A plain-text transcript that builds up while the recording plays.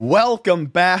Welcome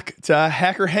back to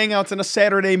Hacker Hangouts on a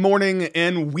Saturday morning,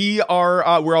 and we're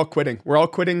all quitting. We're all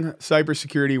quitting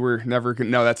cybersecurity. We're never gonna.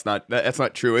 No, that's not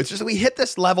true. It's just that we hit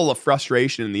this level of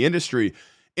frustration in the industry,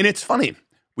 and it's funny.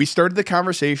 We started the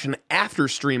conversation after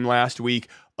stream last week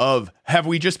of have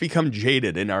we just become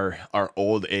jaded in our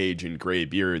old age and gray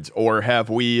beards, or have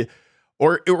we,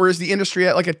 or is the industry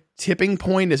at like a tipping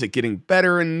point? Is it getting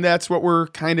better? And that's what we're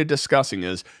kind of discussing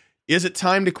is it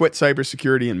time to quit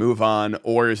cybersecurity and move on,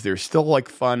 or is there still like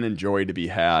fun and joy to be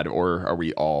had, or are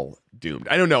we all doomed?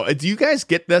 I don't know. Do you guys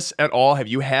get this at all? Have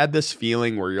you had this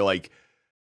feeling where you're like,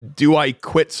 do I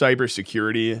quit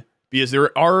cybersecurity? Because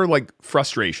there are like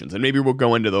frustrations, and maybe we'll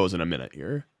go into those in a minute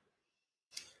here.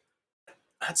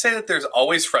 I'd say that there's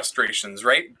always frustrations,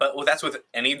 right? But that's with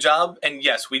any job. And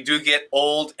yes, we do get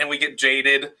old and we get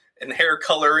jaded in hair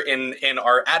color, in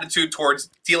our attitude towards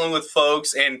dealing with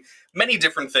folks and many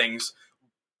different things.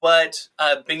 But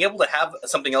being able to have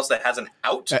something else that has an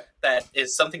out, that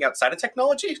is something outside of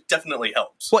technology, definitely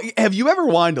helps. Well, have you ever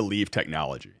wanted to leave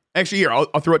technology? Actually, here, I'll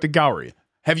throw it to Gowrie.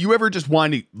 Have you ever just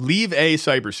wanted to leave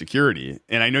cybersecurity?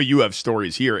 And I know you have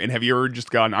stories here. And have you ever just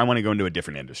gone, I want to go into a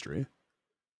different industry?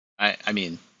 I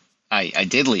mean, I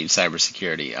did leave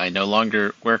cybersecurity. I no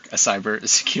longer work a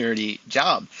cybersecurity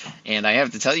job. And I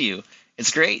have to tell you,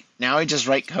 it's great. Now I just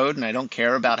write code and I don't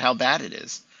care about how bad it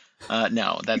is.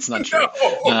 No, that's not true.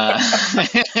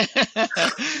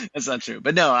 That's not true.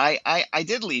 But no, I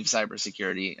did leave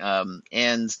cybersecurity.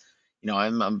 And, you know,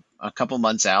 I'm a couple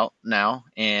months out now.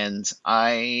 And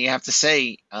I have to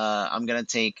say, I'm going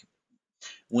to take,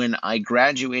 when I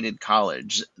graduated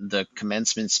college, the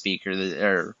commencement speaker,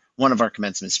 or one of our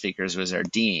commencement speakers was our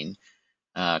dean,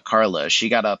 Carla. She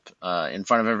got up in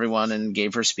front of everyone and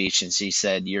gave her speech, and she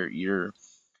said, your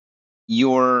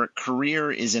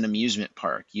career is an amusement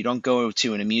park. You don't go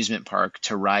to an amusement park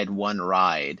to ride one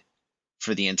ride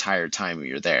for the entire time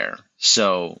you're there.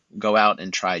 So go out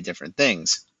and try different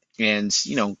things. And,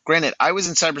 you know, granted, I was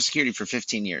in cybersecurity for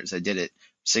 15 years. I did it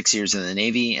 6 years in the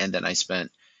Navy, and then I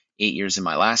spent 8 years in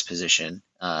my last position.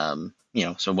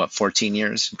 So what, 14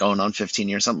 years, going on 15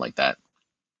 years, something like that.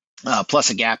 Plus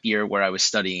a gap year where I was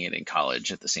studying it in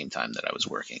college at the same time that I was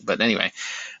working. But anyway,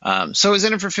 so I was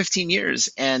in it for 15 years.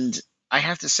 And I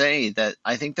have to say that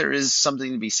I think there is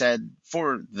something to be said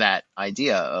for that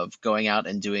idea of going out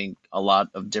and doing a lot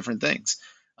of different things.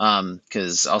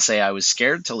 Because I'll say I was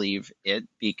scared to leave it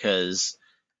because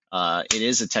it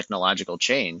is a technological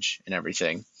change and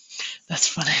everything. That's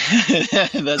funny.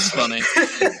 That's funny.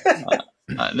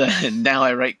 Now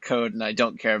I write code and I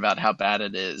don't care about how bad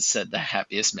it is, said the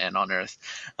happiest man on earth.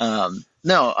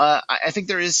 I think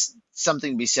there is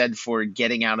something to be said for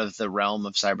getting out of the realm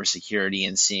of cybersecurity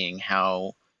and seeing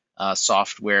how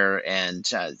software and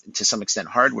to some extent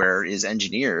hardware is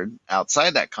engineered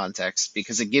outside that context,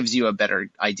 because it gives you a better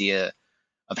idea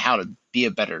of how to be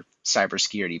a better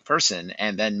cybersecurity person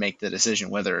and then make the decision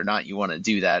whether or not you want to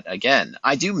do that again.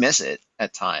 I do miss it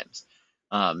at times.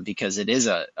 Because it is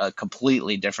a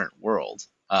completely different world.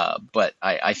 But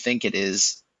I think it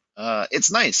is,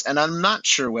 it's nice. And I'm not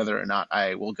sure whether or not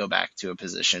I will go back to a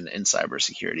position in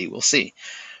cybersecurity. We'll see.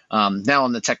 Now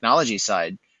on the technology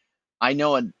side, I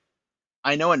know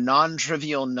a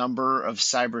non-trivial number of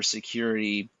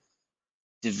cybersecurity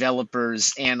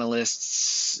developers,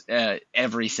 analysts,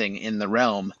 everything in the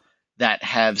realm that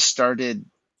have started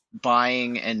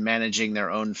buying and managing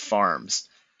their own farms.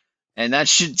 And that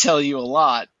should tell you a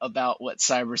lot about what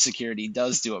cybersecurity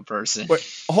does to a person. Wait,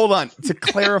 hold on. To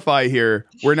clarify here,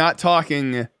 we're not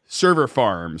talking server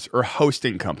farms or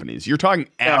hosting companies. You're talking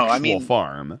actual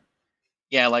farm.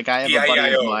 Yeah, like I have a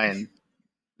buddy of mine.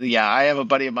 Yeah, I have a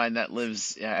buddy of mine that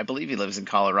lives, I believe he lives in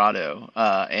Colorado.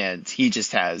 And he's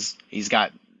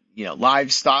got,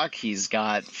 livestock. He's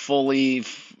got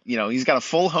he's got a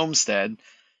full homestead.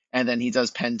 And then he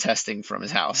does pen testing from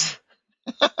his house.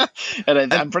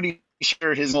 And I'm pretty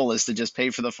sure his goal is to just pay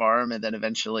for the farm, and then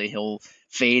eventually he'll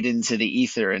fade into the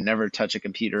ether and never touch a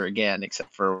computer again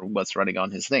except for what's running on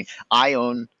his thing. I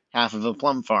own half of a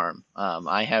plum farm.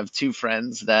 I have two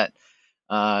friends that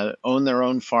own their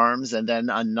own farms, and then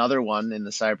another one in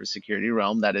the cybersecurity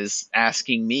realm that is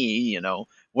asking me,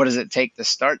 what does it take to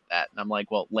start that? And I'm like,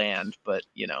 well, land, but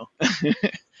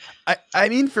I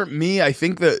mean, for me, I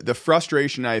think the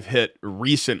frustration I've hit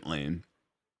recently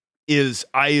is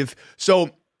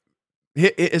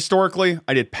historically,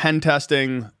 I did pen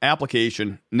testing,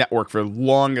 application, network for the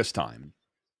longest time,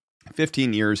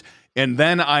 15 years. And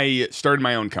then I started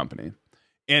my own company.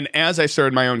 And as I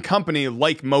started my own company,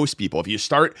 like most people,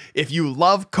 if you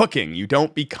love cooking, you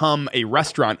don't become a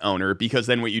restaurant owner, because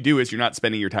then what you do is you're not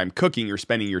spending your time cooking, you're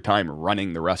spending your time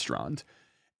running the restaurant.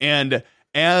 And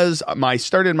as I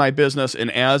started my business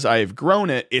and as I've grown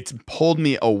it, it's pulled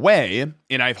me away,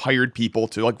 and I've hired people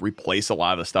to like replace a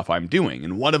lot of the stuff I'm doing.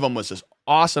 And one of them was this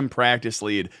awesome practice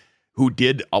lead who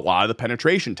did a lot of the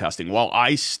penetration testing. While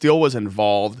I still was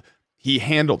involved, he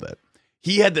handled it.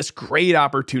 He had this great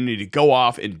opportunity to go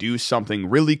off and do something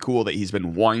really cool that he's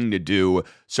been wanting to do.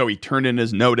 So he turned in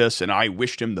his notice, and I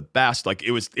wished him the best. Like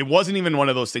it wasn't even one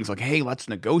of those things like, hey, let's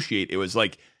negotiate. It was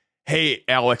like, hey,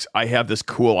 Alex, I have this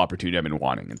cool opportunity I've been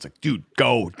wanting. And it's like, dude,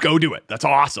 go do it. That's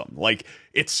awesome. Like,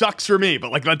 it sucks for me,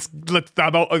 but like, let's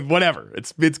about whatever.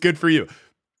 It's good for you.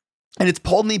 And it's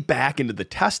pulled me back into the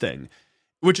testing,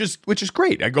 which is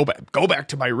great. I go back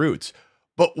to my roots.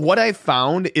 But what I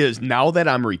found is now that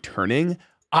I'm returning,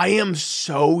 I am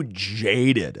so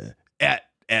jaded at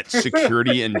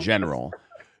security in general.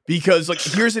 Because like,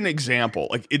 here's an example.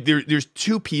 Like there's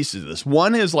two pieces of this.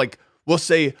 One is like, we'll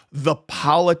say the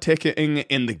politicking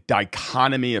and the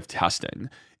dichotomy of testing.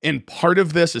 And part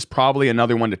of this is probably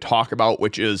another one to talk about,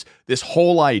 which is this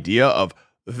whole idea of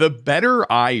the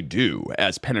better I do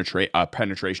as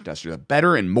penetration tester, the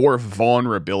better and more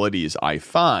vulnerabilities I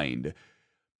find,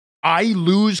 I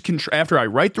lose control. After I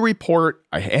write the report,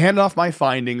 I hand off my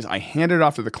findings, I hand it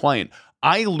off to the client,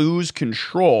 I lose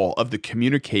control of the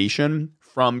communication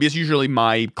because usually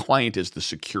my client is the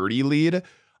security lead.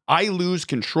 I lose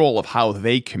control of how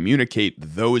they communicate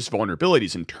those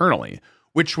vulnerabilities internally,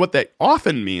 which what that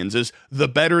often means is the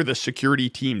better the security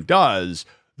team does,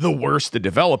 the worse the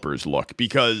developers look,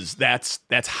 because that's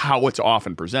how it's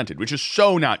often presented, which is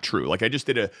so not true. Like I just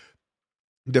did a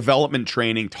development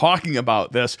training talking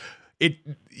about this.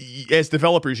 As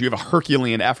developers, you have a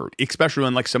Herculean effort, especially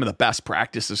when like some of the best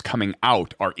practices coming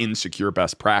out are insecure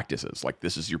best practices. Like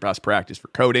this is your best practice for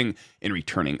coding and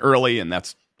returning early, and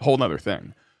that's a whole nother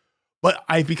thing. But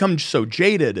I've become so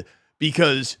jaded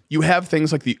because you have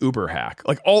things like the Uber hack,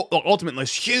 like ultimately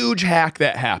this huge hack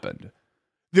that happened.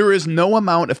 There is no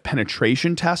amount of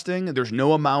penetration testing. There's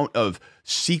no amount of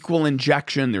SQL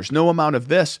injection. There's no amount of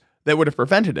this that would have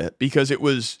prevented it, because it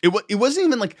wasn't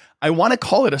even like, I want to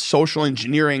call it a social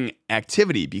engineering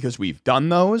activity because we've done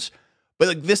those, but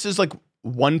like this is like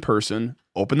one person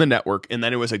opened the network, and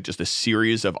then it was like just a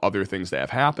series of other things that have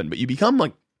happened. But you become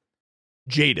like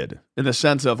jaded in the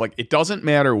sense of like, it doesn't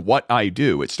matter what I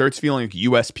do. It starts feeling like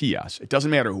USPS. It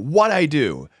doesn't matter what I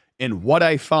do and what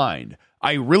I find.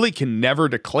 I really can never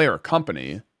declare a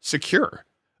company secure.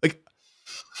 Like,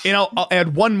 and I'll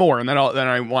add one more, and then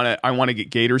I want to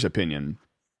get Gator's opinion.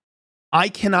 I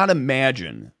cannot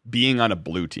imagine being on a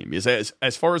blue team.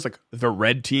 As far as like the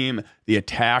red team, the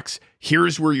attacks,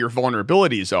 here's where your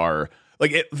vulnerabilities are.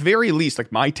 Like at very least,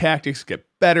 like my tactics get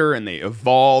better and they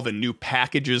evolve, and new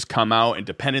packages come out, and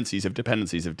dependencies have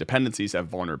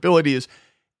vulnerabilities,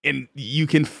 and you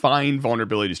can find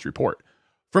vulnerabilities to report.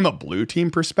 From a blue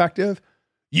team perspective,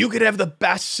 you could have the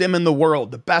best SIM in the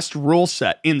world, the best rule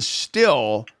set, and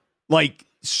still like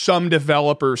some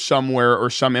developer somewhere or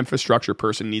some infrastructure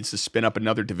person needs to spin up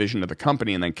another division of the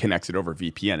company and then connects it over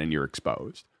VPN, and you're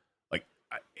exposed.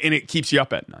 And it keeps you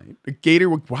up at night. Gator,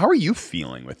 how are you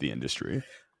feeling with the industry?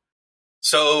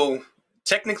 So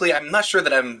technically, I'm not sure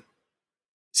that I'm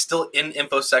still in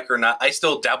InfoSec or not. I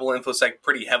still dabble in InfoSec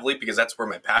pretty heavily because that's where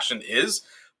my passion is.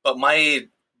 But my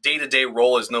day-to-day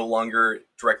role is no longer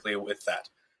directly with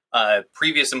that.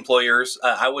 Previous employers,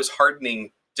 I was hardening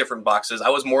different boxes. I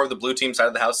was more of the blue team side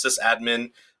of the house,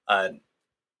 sysadmin. I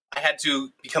had to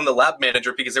become the lab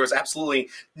manager because there was absolutely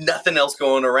nothing else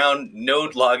going around,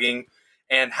 node logging,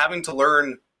 and having to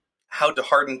learn how to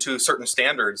harden to certain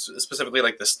standards, specifically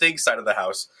like the STIG side of the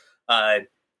house.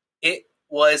 It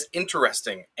was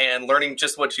interesting, and learning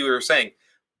just what you were saying.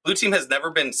 Blue team has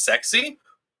never been sexy,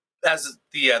 as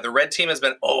the red team has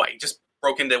been, oh, I just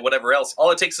broke into whatever else.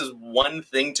 All it takes is one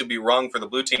thing to be wrong for the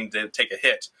blue team to take a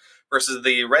hit. Versus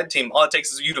the red team, all it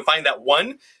takes is you to find that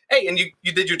one, hey, and you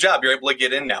did your job. You're able to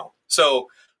get in now. So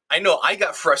I know I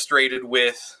got frustrated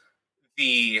with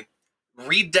the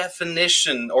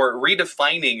redefinition or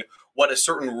redefining what a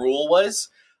certain rule was,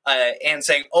 and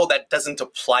saying, oh, that doesn't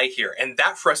apply here. And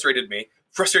that frustrated me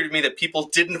that people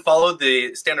didn't follow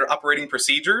the standard operating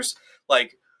procedures.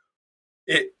 Like,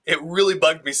 it really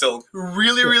bugged me. So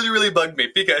really bugged me,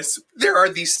 because there are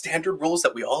these standard rules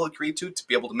that we all agreed to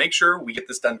be able to make sure we get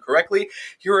this done correctly.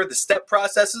 Here are the step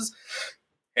processes,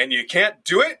 and you can't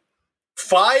do it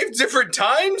 5 different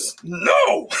times?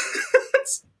 No!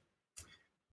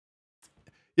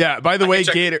 Yeah, by the way,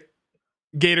 Gator,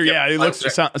 yep, yeah, it looks.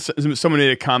 Someone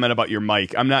made a comment about your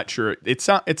mic. I'm not sure. It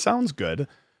sounds good.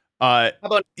 How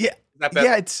about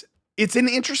it's an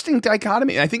interesting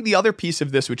dichotomy. And I think the other piece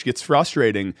of this, which gets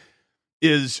frustrating,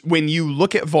 is when you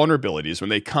look at vulnerabilities when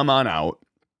they come on out.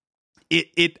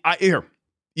 Here,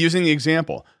 using the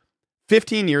example,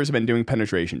 15 years I've been doing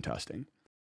penetration testing.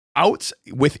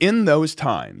 Within those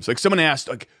times, like someone asked,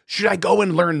 like, should I go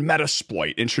and learn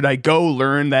Metasploit and should I go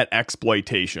learn that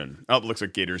exploitation? Oh, it looks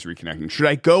like Gator's reconnecting. Should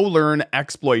I go learn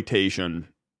exploitation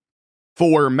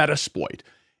for Metasploit?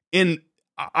 And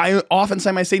I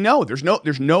oftentimes I say no. There's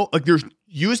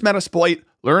use Metasploit,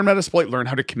 learn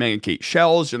how to communicate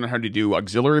shells, learn how to do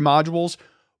auxiliary modules.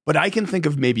 But I can think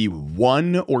of maybe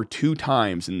 1 or 2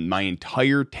 times in my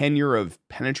entire tenure of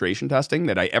penetration testing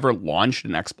that I ever launched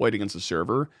an exploit against a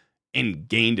server and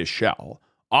gained a shell.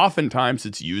 Oftentimes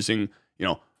it's using,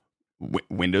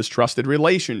 Windows trusted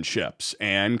relationships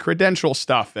and credential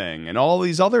stuffing and all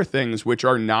these other things which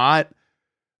are not,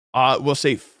 we'll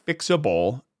say,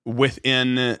 fixable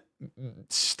within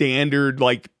standard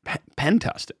like pen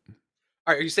testing.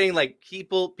 Are you saying like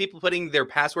people putting their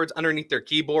passwords underneath their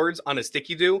keyboards on a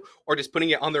sticky do, or just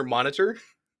putting it on their monitor?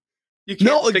 You can't.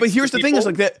 No, but here's the thing: is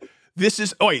like that. This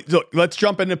is look. Let's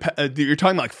jump into. You're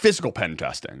talking about like physical pen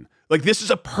testing. Like this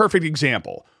is a perfect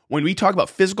example. When we talk about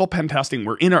physical pen testing,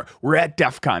 we're at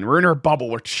DEF CON, we're in our bubble,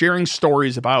 we're sharing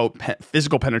stories about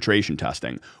physical penetration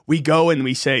testing. We go and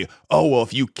we say, oh, well,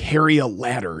 if you carry a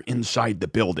ladder inside the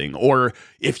building, or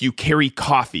if you carry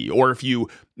coffee, or if you're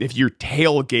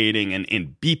tailgating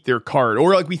and beep their card,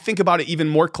 or like we think about it even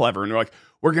more clever, and we're like,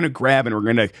 we're going to grab and we're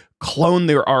going to clone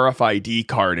their RFID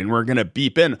card and we're going to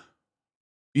beep in.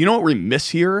 You know what we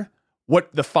miss here?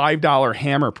 What the $5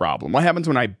 hammer problem? What happens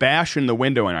when I bash in the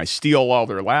window and I steal all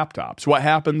their laptops? What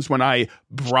happens when I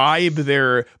bribe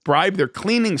their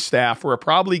cleaning staff who are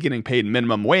probably getting paid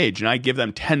minimum wage and I give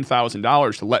them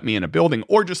 $10,000 to let me in a building,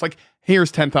 or just like,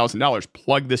 here's $10,000,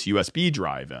 plug this USB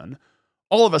drive in.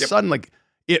 All of a sudden, like,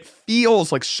 it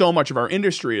feels like so much of our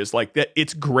industry is like that.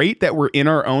 It's great that we're in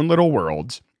our own little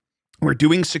worlds. We're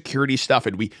doing security stuff,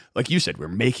 and we, like you said, we're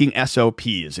making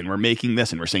SOPs and we're making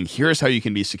this, and we're saying, here's how you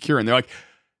can be secure. And they're like,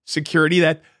 security,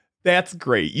 that's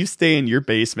great. You stay in your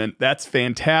basement. That's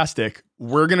fantastic.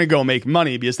 We're going to go make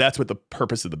money because that's what the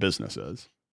purpose of the business is.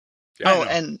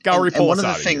 And one of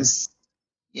the things,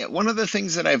 one of the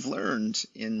things that I've learned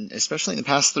especially in the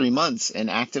past 3 months, and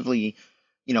actively,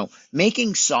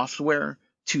 making software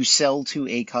to sell to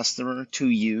a customer to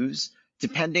use,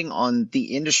 depending on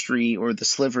the industry or the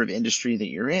sliver of industry that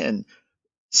you're in,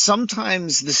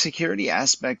 sometimes the security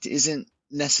aspect isn't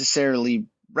necessarily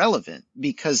relevant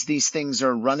because these things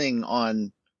are running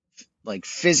on like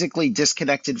physically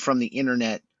disconnected from the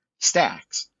internet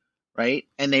stacks, right?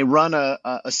 And they run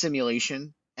a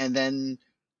simulation and then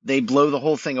they blow the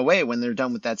whole thing away when they're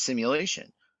done with that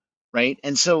simulation, right?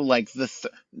 And so like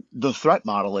the threat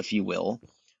model, if you will,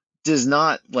 does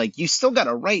not, like, you still got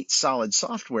to write solid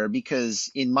software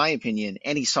because, in my opinion,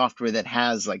 any software that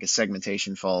has like a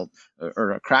segmentation fault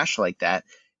or a crash like that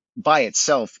by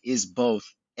itself is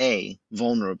both A,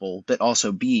 vulnerable, but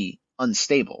also B,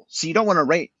 unstable. So you don't want to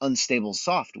write unstable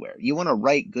software. You want to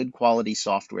write good quality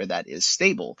software that is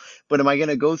stable. But am I going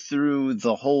to go through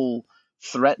the whole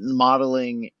threat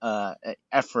modeling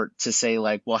effort to say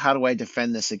like, well, how do I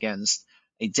defend this against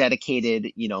a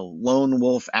dedicated, lone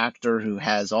wolf actor who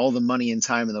has all the money and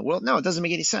time in the world? No, it doesn't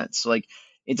make any sense. Like,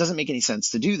 it doesn't make any sense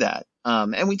to do that.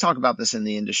 And we talk about this in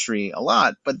the industry a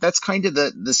lot, but that's kind of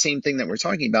the same thing that we're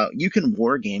talking about. You can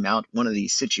war game out one of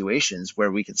these situations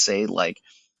where we could say like,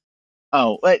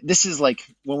 oh, this is like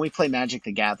when we play Magic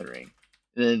the Gathering.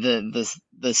 The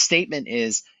statement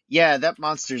is, yeah, that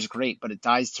monster's great, but it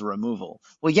dies to removal.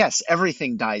 Well, yes,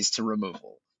 everything dies to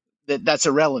removal. That's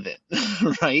irrelevant,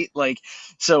 right? Like,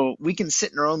 so we can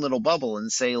sit in our own little bubble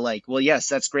and say like, well, yes,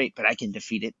 that's great, but I can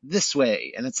defeat it this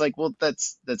way. And it's like, well,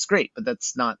 that's great, but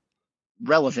that's not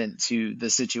relevant to the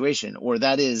situation. Or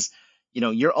that is,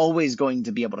 you're always going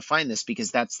to be able to find this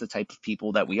because that's the type of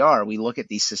people that we are. We look at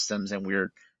these systems and we've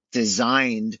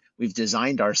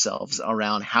designed ourselves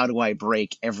around how do I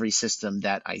break every system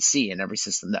that I see and every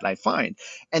system that I find.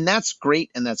 And that's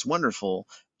great and that's wonderful.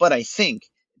 But I think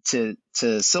to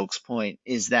Silk's point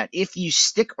is that if you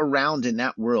stick around in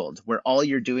that world where all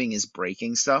you're doing is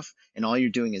breaking stuff and all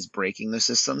you're doing is breaking the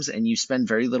systems and you spend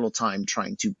very little time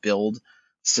trying to build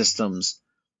systems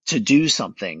to do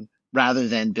something rather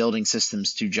than building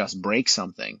systems to just break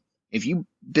something. If you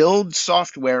build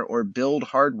software or build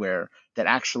hardware that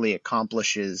actually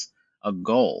accomplishes a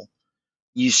goal,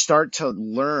 you start to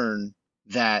learn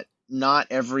that not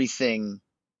everything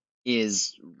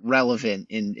is relevant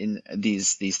in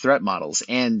these threat models,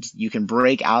 and you can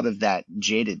break out of that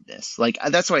jadedness. Like,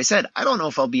 that's why I said I don't know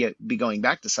if I'll be going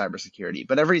back to cybersecurity,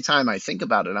 but every time I think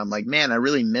about it, I'm like, man, I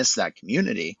really miss that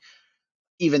community,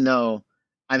 even though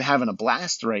I'm having a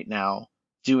blast right now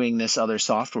doing this other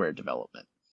software development.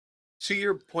 To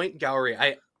your point, Gowrie,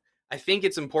 I think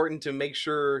it's important to make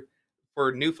sure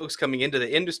for new folks coming into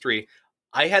the industry.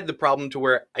 I had the problem to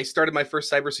where I started my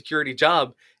first cybersecurity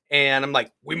job and I'm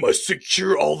like, we must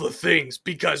secure all the things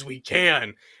because we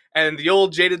can. And the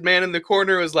old jaded man in the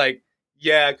corner was like,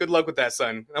 yeah, good luck with that,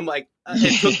 son. I'm like,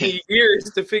 it took me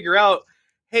years to figure out,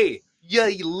 hey, yeah,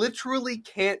 you literally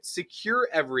can't secure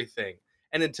everything.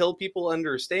 And until people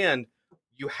understand,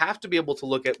 you have to be able to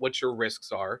look at what your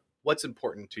risks are, what's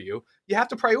important to you. You have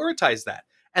to prioritize that.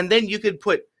 And then you could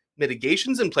put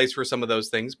mitigations in place for some of those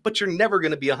things, but you're never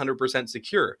going to be 100%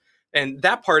 secure. And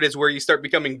that part is where you start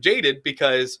becoming jaded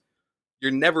because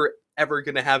you're never, ever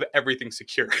going to have everything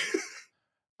secure.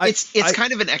 It's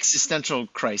kind of an existential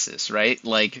crisis, right?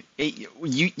 Like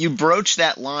you broach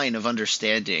that line of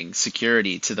understanding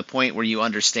security to the point where you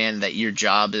understand that your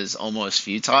job is almost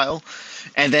futile,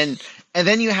 and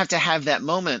then you have to have that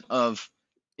moment of,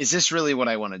 is this really what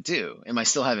I want to do? Am I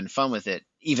still having fun with it,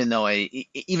 even though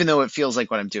it feels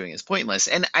like what I'm doing is pointless?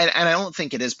 And I don't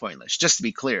think it is pointless. Just to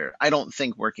be clear, I don't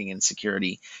think working in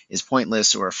security is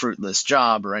pointless or a fruitless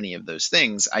job or any of those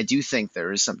things. I do think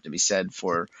there is something to be said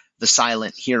for the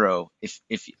silent hero,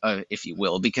 if you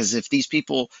will, because if these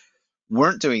people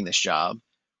weren't doing this job,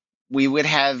 we would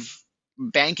have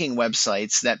banking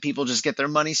websites that people just get their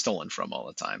money stolen from all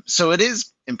the time. So it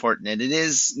is important, and it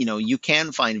is, you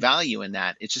can find value in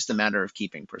that. It's just a matter of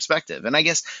keeping perspective. And I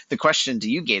guess the question to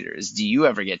you, Gator, is, do you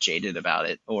ever get jaded about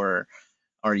it, or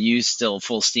are you still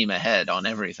full steam ahead on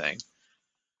everything?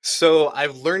 So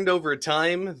I've learned over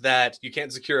time that you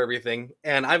can't secure everything,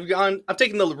 and I've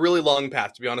taken the really long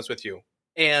path, to be honest with you.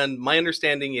 And my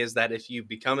understanding is that if you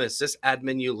become a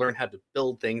sysadmin, you learn how to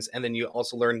build things, and then you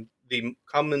also learn the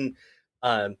common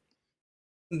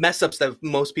mess ups that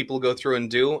most people go through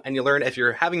and do. And you learn, if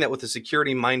you're having that with a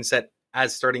security mindset,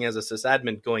 as starting as a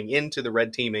sysadmin, going into the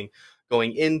red teaming,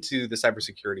 going into the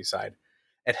cybersecurity side,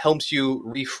 it helps you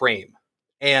reframe.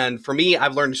 And for me,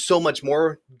 I've learned so much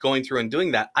more going through and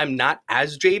doing that. I'm not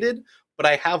as jaded, but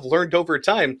I have learned over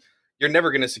time, you're never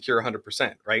going to secure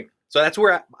 100%, right? So that's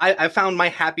where I found my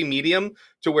happy medium,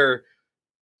 to where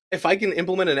if I can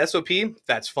implement an SOP,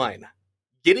 that's fine.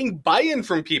 Getting buy-in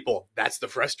from people, that's the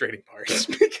frustrating part,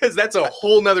 because that's a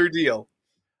whole nother deal.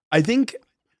 I think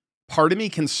part of me,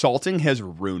 consulting has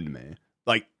ruined me.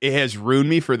 Like, it has ruined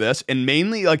me for this. And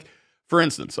mainly, like, for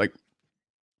instance, like,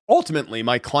 ultimately,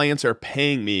 my clients are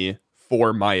paying me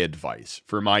for my advice,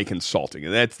 for my consulting.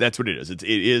 And that's what it is. It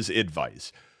is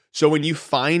advice. So when you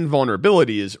find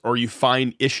vulnerabilities, or you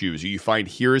find issues, or you find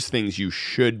here's things you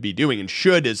should be doing, and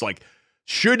should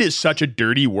is such a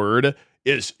dirty word.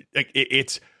 Is like,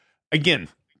 it's, again,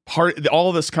 all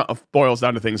of this kind of boils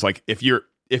down to things like, if you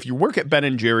work at Ben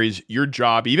and Jerry's, your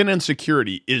job, even in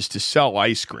security, is to sell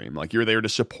ice cream. Like, you're there to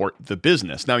support the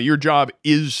business. Now, your job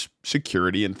is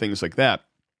security and things like that.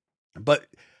 But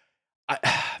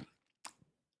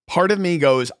part of me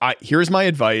goes, here's my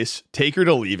advice, take her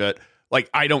to leave it.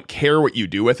 Like, I don't care what you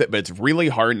do with it, but it's really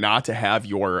hard not to have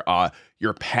your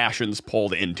passions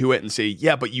pulled into it and say,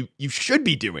 yeah, but you should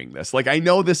be doing this. Like, I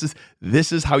know this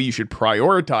is how you should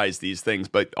prioritize these things,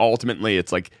 but ultimately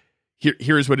it's like,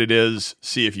 here's what it is.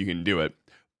 See if you can do it.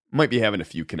 Might be having a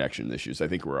few connection issues. I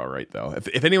think we're all right though.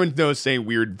 If anyone knows saying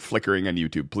weird flickering on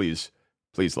YouTube, please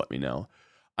let me know.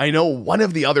 I know one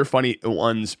of the other funny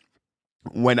ones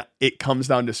when it comes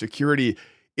down to security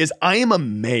is, I am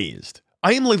amazed.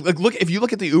 I am like, look, if you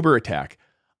look at the Uber attack,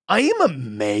 I am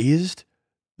amazed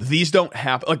these don't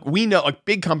happen. Like, we know, like,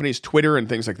 big companies, Twitter and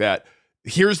things like that.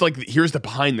 Here's the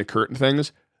behind the curtain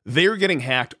things. They're getting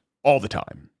hacked all the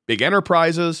time. Big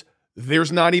enterprises.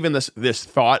 There's not even this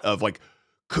thought of like,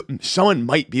 someone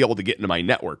might be able to get into my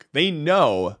network. They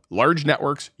know, large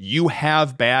networks, you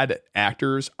have bad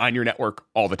actors on your network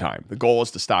all the time. The goal is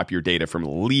to stop your data from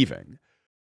leaving.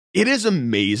 It is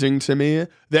amazing to me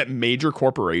that major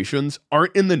corporations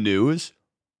aren't in the news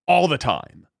all the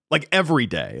time, like every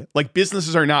day. Like,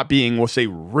 businesses are not being, we'll say,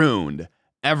 ruined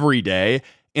every day.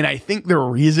 And I think the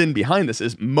reason behind this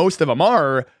is most of them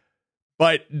are,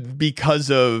 but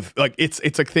because of, like, it's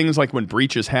like things like when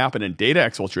breaches happen and data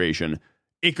exfiltration,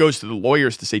 it goes to the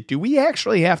lawyers to say, do we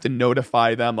actually have to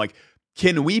notify them? Like,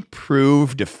 can we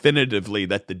prove definitively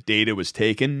that the data was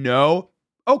taken? No.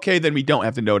 Okay, then we don't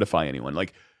have to notify anyone.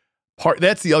 Like,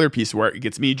 that's the other piece where it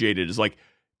gets me jaded, is like,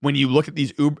 when you look at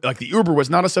these Uber, like, the Uber was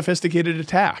not a sophisticated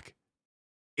attack,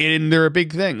 and they're a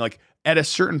big thing. Like, at a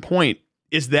certain point,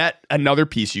 is that another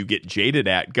piece you get jaded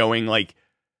at, going like,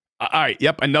 all right,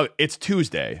 yep, it's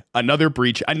Tuesday, another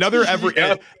breach, another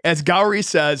as Gowrie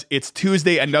says, it's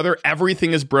Tuesday, another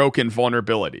everything is broken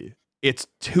vulnerability. It's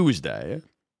Tuesday.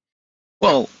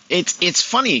 Well, it's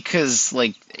funny because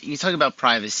like you talk about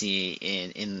privacy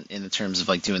in the terms of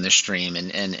like doing the stream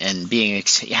and being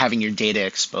having your data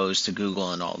exposed to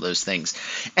Google and all those things.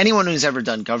 Anyone who's ever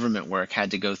done government work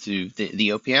had to go through the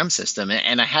OPM system,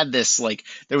 and I had this like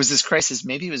there was this crisis.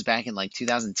 Maybe it was back in like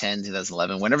 2010,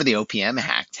 2011, whenever the OPM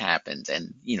hack happened,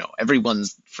 and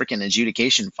everyone's freaking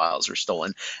adjudication files were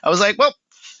stolen. I was like, well,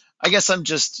 I guess I'm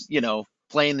just,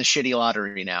 playing the shitty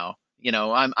lottery now.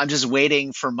 I'm just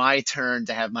waiting for my turn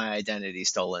to have my identity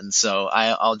stolen. So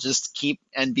I'll just keep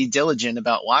and be diligent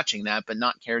about watching that, but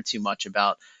not care too much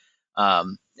about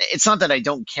it's not that I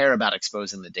don't care about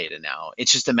exposing the data now.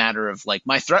 It's just a matter of like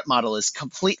my threat model is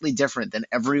completely different than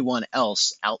everyone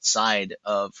else outside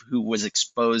of who was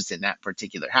exposed in that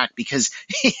particular hack because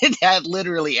it had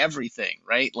literally everything,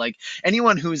 right? Like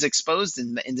anyone who was exposed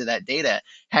into that data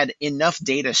had enough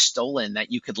data stolen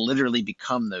that you could literally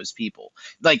become those people.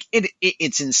 Like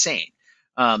it's insane.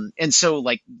 And so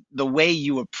like the way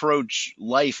you approach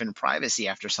life and privacy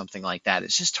after something like that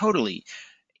is just totally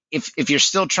if you're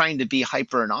still trying to be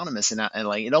hyper anonymous and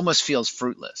like it almost feels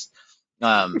fruitless.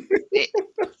 It,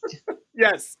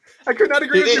 Yes, I could not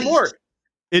agree It with you is. more.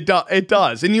 It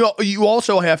does. And you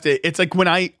also have to, it's like when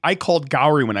I called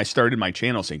Gowrie when I started my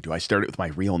channel saying, do I start it with my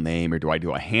real name or do I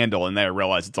do a handle? And then I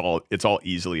realized it's all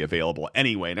easily available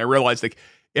anyway. And I realized like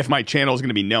if my channel is going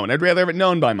to be known, I'd rather have it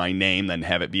known by my name than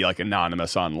have it be like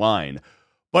anonymous online.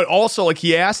 But also like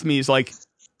he asked me, he's like,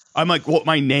 I'm like, well,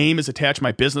 my name is attached to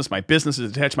my business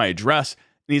is attached to my address.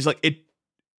 And he's like,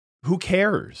 who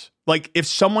cares? Like if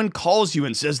someone calls you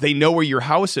and says they know where your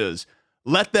house is,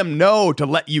 let them know to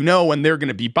let you know when they're going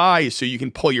to be by so you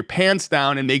can pull your pants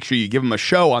down and make sure you give them a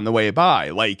show on the way by.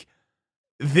 Like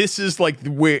this is like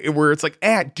where it's like,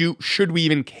 should we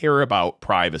even care about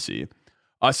privacy?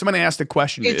 Someone asked a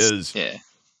question yeah.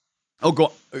 Oh,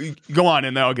 go on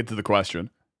and then I'll get to the question.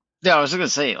 Yeah, I was going to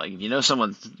say, like, if you know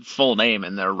someone's full name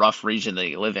and their rough region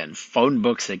they live in, phone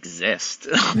books exist.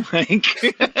 Like,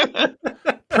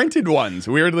 Printed ones,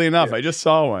 weirdly enough. Yeah. I just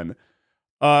saw one.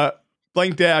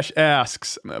 Blank Dash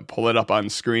asks, I'm going to pull it up on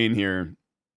screen here.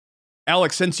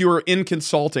 Alex, since you are in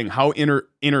consulting, how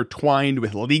intertwined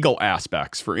with legal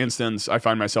aspects? For instance, I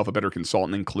find myself a better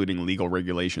consultant, including legal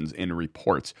regulations in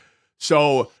reports.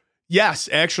 So, yes,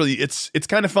 actually, it's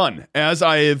kind of fun.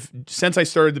 Since I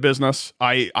started the business,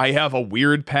 I have a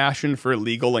weird passion for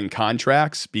legal and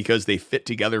contracts because they fit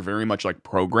together very much like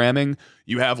programming.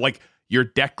 You have like your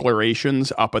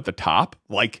declarations up at the top,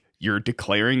 like you're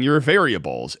declaring your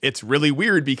variables. It's really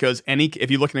weird because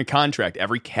if you look in a contract,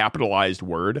 every capitalized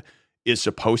word is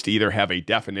supposed to either have a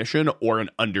definition or an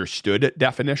understood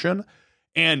definition.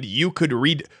 And you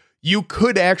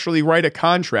could actually write a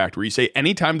contract where you say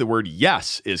anytime the word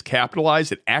yes is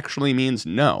capitalized, it actually means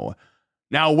no.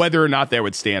 Now, whether or not that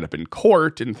would stand up in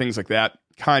court and things like that,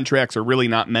 contracts are really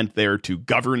not meant there to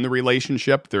govern the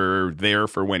relationship. They're there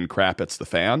for when crap hits the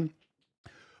fan.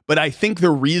 But I think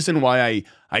the reason why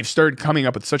I've started coming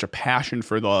up with such a passion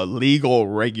for the legal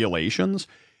regulations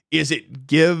is it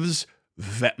gives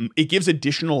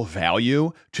additional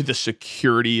value to the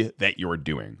security that you're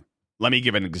doing. Let me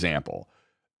give an example.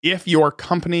 If your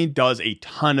company does a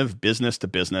ton of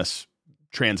business-to-business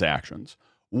transactions,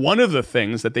 one of the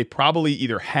things that they probably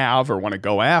either have or want to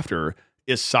go after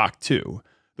is SOC 2.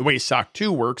 The way SOC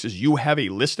 2 works is you have a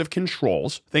list of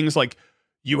controls, things like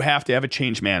you have to have a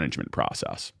change management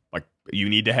process. Like you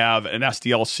need to have an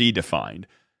SDLC defined.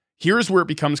 Here's where it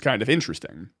becomes kind of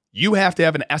interesting. You have to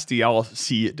have an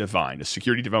SDLC defined, a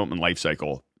security development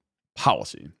lifecycle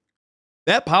policy.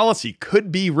 That policy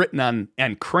could be written on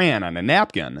and crayon on a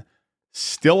napkin,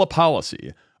 still a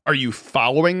policy. Are you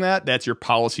following that? That's your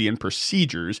policy and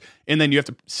procedures. And then you have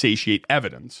to satiate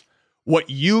evidence.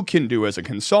 What you can do as a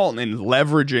consultant in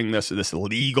leveraging this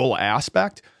legal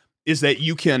aspect is that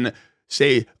you can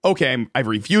say, okay, I've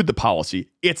reviewed the policy.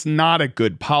 It's not a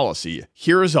good policy.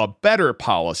 Here's a better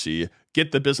policy.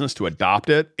 Get the business to adopt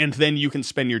it. And then you can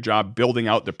spend your job building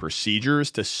out the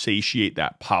procedures to satiate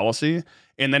that policy.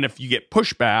 And then if you get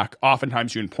pushback,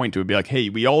 oftentimes you can point to it and be like, hey,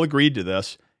 we all agreed to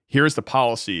this. Here's the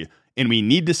policy. And we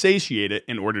need to satiate it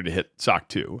in order to hit SOC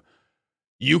 2.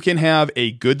 You can have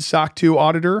a good SOC 2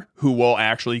 auditor who will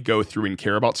actually go through and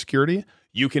care about security.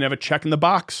 You can have a check in the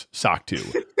box SOC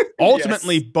 2.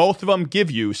 Ultimately, yes. Both of them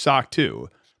give you SOC 2.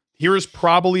 Here's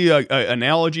probably an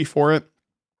analogy for it.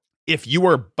 If you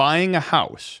are buying a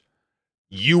house,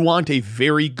 you want a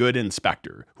very good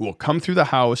inspector who will come through the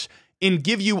house and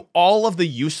give you all of the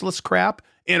useless crap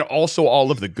and also all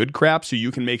of the good crap so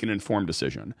you can make an informed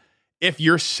decision. If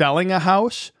you're selling a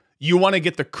house, you want to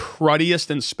get the cruddiest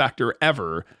inspector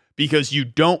ever because you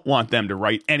don't want them to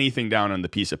write anything down on the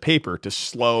piece of paper to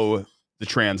slow the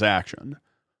transaction.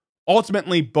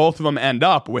 Ultimately, both of them end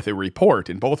up with a report,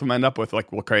 and both of them end up with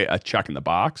like, we'll create a check in the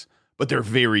box, but they're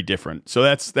very different. So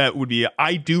that would be,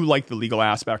 I do like the legal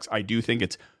aspects. I do think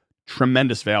it's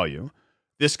tremendous value.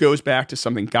 This goes back to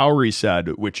something Gowrie said,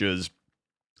 which is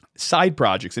side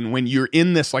projects. And when you're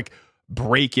in this like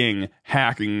breaking,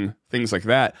 hacking, things like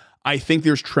that, I think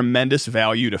there's tremendous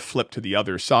value to flip to the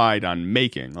other side on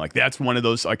making. Like that's one of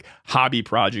those like hobby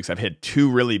projects. I've had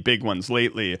two really big ones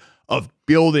lately of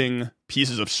building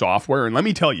pieces of software. And let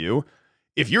me tell you,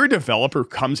 if you're a developer who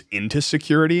comes into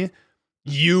security,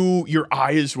 your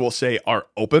eyes will say are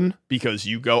open because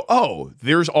you go, oh,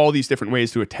 there's all these different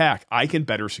ways to attack. I can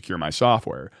better secure my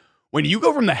software. When you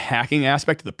go from the hacking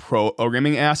aspect to the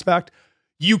programming aspect,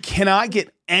 you cannot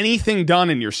get anything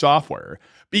done in your software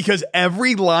because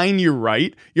every line you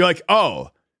write, you're like,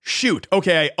 oh, shoot.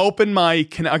 Okay, I opened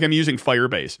I'm using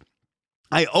Firebase.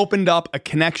 I opened up a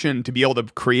connection to be able to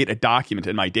create a document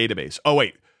in my database. Oh,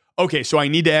 wait. Okay, so I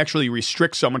need to actually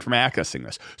restrict someone from accessing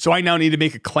this. So I now need to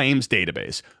make a claims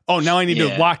database. Oh, now I need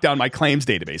to lock down my claims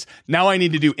database. Now I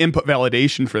need to do input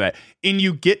validation for that. And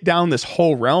you get down this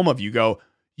whole realm of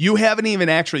you haven't even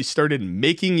actually started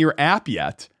making your app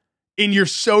yet. And you're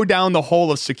so down the hole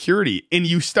of security. And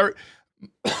you start,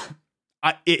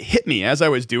 it hit me as I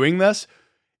was doing this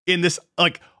in this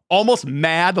like almost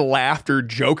mad laughter,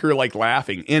 Joker like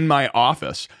laughing in my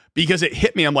office because it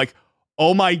hit me. I'm like,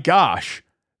 oh my gosh.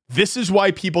 This is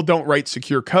why people don't write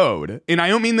secure code. And I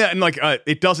don't mean that in like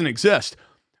it doesn't exist.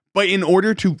 But in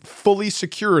order to fully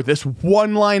secure this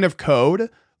one line of code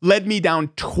led me down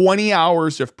 20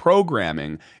 hours of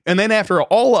programming. And then after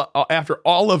all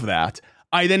of that,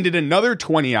 I then did another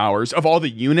 20 hours of all the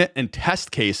unit and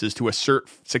test cases to assert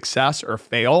success or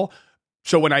fail.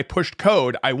 So when I pushed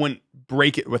code, I wouldn't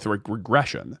break it with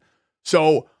regression.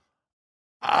 So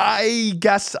I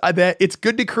guess that it's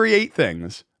good to create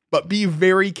things, but be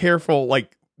very careful,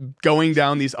 like going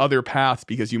down these other paths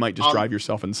because you might just drive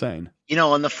yourself insane.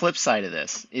 On the flip side of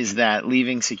this is that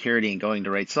leaving security and going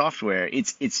to write software,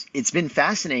 it's been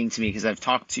fascinating to me because I've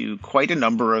talked to quite a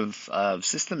number of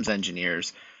systems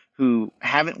engineers who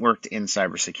haven't worked in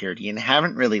cybersecurity and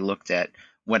haven't really looked at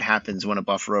what happens when a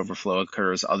buffer overflow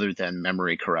occurs other than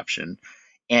memory corruption.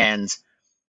 And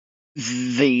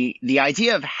the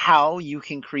idea of how you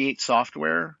can create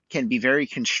software can be very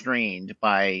constrained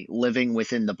by living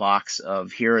within the box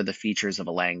of here are the features of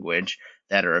a language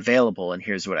that are available and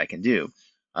here's what I can do.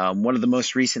 One of the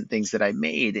most recent things that I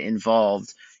made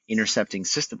involved intercepting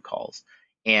system calls.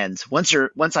 And once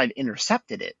I've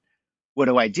intercepted it, what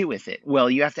do I do with it? Well,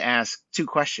 you have to ask two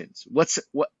questions.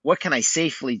 What can I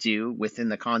safely do within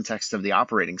the context of the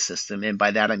operating system? And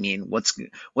by that, I mean,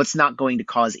 what's not going to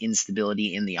cause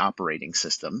instability in the operating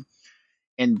system?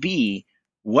 And B,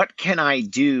 what can I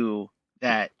do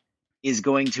that is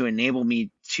going to enable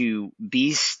me to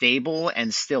be stable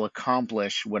and still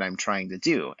accomplish what I'm trying to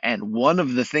do? And one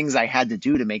of the things I had to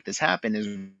do to make this happen is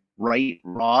write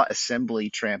raw assembly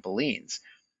trampolines.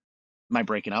 Am I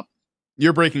breaking up?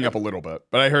 You're breaking up a little bit,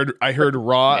 but I heard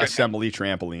raw assembly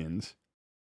trampolines.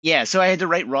 Yeah, so I had to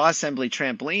write raw assembly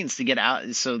trampolines to get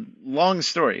out. So long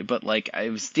story, but like I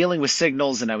was dealing with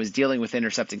signals and I was dealing with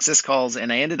intercepting syscalls,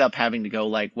 and I ended up having to go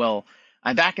like, well,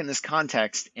 I'm back in this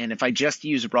context, and if I just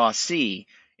use raw C,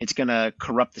 it's going to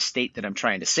corrupt the state that I'm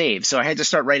trying to save. So I had to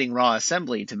start writing raw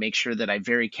assembly to make sure that I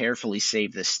very carefully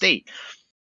save this state.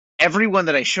 Everyone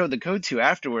that I showed the code to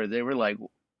afterward, they were like,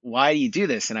 why do you do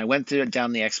this? And I went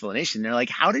down the explanation. They're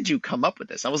like, how did you come up with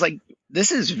this? I was like,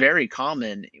 this is very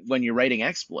common when you're writing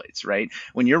exploits, right?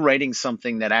 When you're writing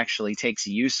something that actually takes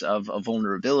use of a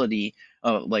vulnerability,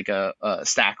 like a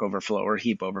stack overflow or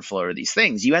heap overflow or these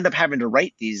things, you end up having to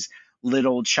write these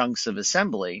little chunks of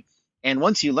assembly. And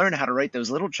once you learn how to write those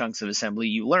little chunks of assembly,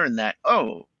 you learn that,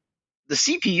 oh, the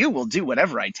CPU will do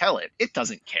whatever I tell it. It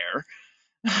doesn't care.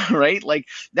 Right? Like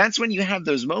that's when you have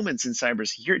those moments in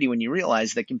cybersecurity when you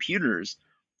realize that computers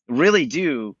really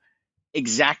do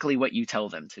exactly what you tell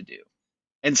them to do.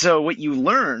 And so what you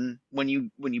learn when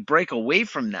you break away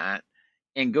from that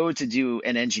and go to do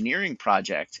an engineering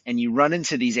project and you run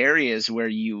into these areas where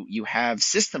you have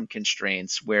system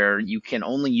constraints where you can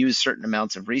only use certain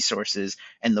amounts of resources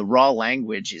and the raw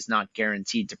language is not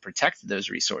guaranteed to protect those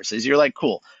resources, you're like,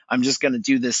 cool, I'm just going to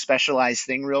do this specialized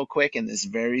thing real quick in this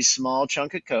very small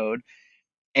chunk of code.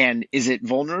 And is it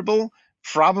vulnerable?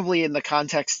 Probably in the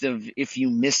context of if you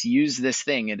misuse this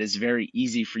thing, it is very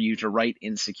easy for you to write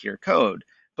insecure code.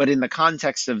 But in the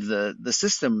context of the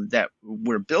system that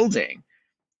we're building,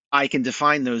 I can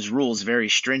define those rules very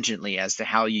stringently as to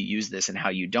how you use this and how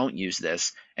you don't use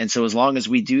this. And so as long as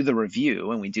we do the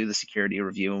review and we do the security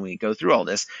review and we go through all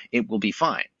this, it will be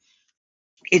fine.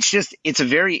 it's a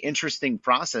very interesting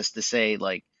process to say,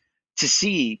 like, to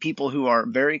see people who are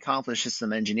very accomplished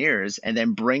system engineers and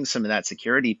then bring some of that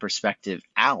security perspective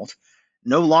out,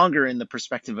 no longer in the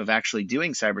perspective of actually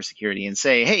doing cybersecurity, and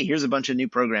say, hey, here's a bunch of new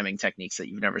programming techniques that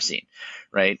you've never seen,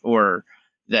 right? Or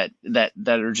that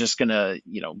are just gonna,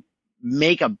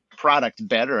 make a product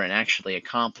better and actually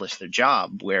accomplish the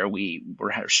job where we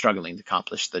were struggling to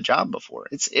accomplish the job before.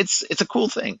 It's a cool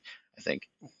thing, I think.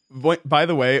 By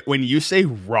the way, when you say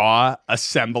raw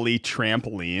assembly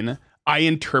trampoline, I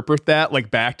interpret that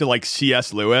like back to like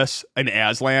C.S. Lewis and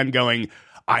Aslan going,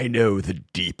 I know the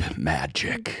deep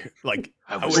magic. Like,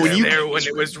 I was there when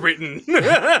it was written.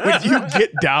 when you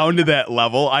get down to that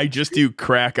level, I just do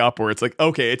crack up where it's like,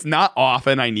 okay, it's not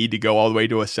often I need to go all the way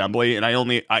to assembly, and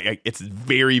it's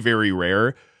very, very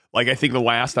rare. Like, I think the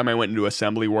last time I went into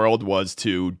assembly world was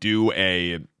to do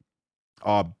a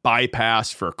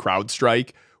bypass for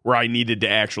CrowdStrike, where I needed to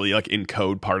actually like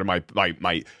encode part of my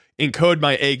encode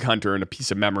my egg hunter in a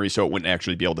piece of memory so it wouldn't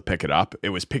actually be able to pick it up. It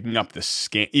was picking up the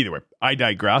scan. Either way, I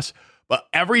digress. But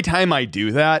every time I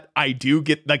do that, I do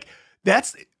get like,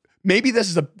 maybe this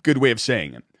is a good way of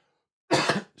saying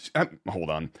it.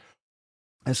 Hold on.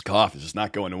 This cough is just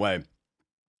not going away.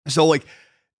 So like,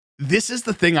 this is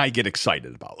the thing I get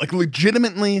excited about, like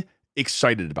legitimately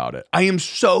excited about it. I am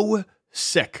so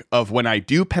sick of when I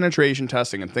do penetration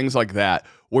testing and things like that,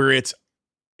 where it's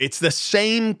the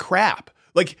same crap.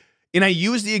 Like, and I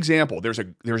use the example. There's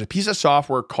a piece of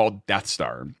software called Death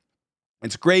Star.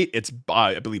 It's great. It's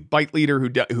I believe Byte Leader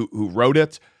who wrote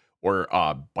it, or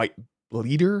Byte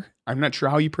Leader. I'm not sure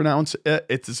how you pronounce it.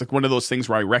 It's like one of those things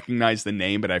where I recognize the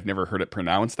name, but I've never heard it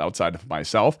pronounced outside of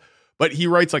myself. But he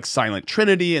writes like Silent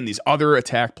Trinity and these other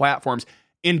attack platforms.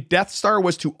 And Death Star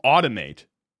was to automate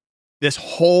this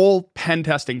whole pen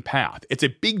testing path. It's a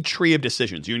big tree of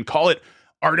decisions. You can call it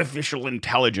artificial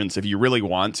intelligence if you really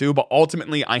want to, but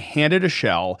ultimately I handed a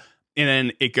shell and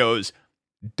then it goes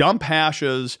dump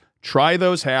hashes, try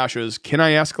those hashes. Can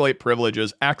I escalate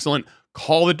privileges? Excellent.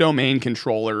 Call the domain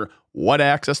controller. What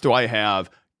access do I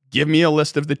have? Give me a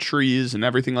list of the trees and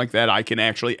everything like that I can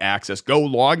actually access. Go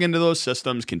log into those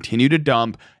systems, continue to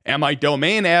dump. Am I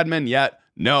domain admin yet?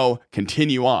 No,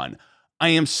 continue on. I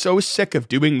am so sick of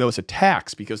doing those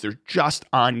attacks because they're just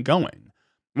ongoing.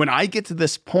 When I get to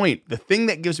this point, the thing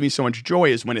that gives me so much joy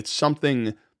is when it's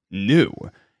something new.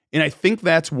 And I think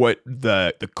that's what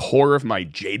the core of my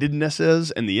jadedness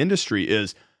is in the industry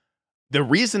is. The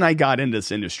reason I got into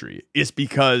this industry is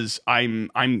because I'm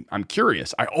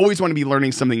curious. I always want to be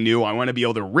learning something new. I want to be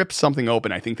able to rip something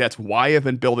open. I think that's why I've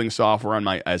been building software on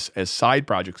my as side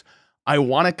projects. I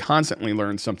want to constantly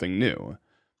learn something new.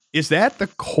 Is that the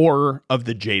core of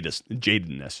the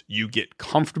jadedness? You get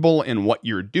comfortable in what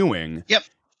you're doing. Yep.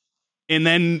 And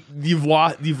then you've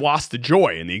lost the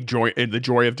joy and the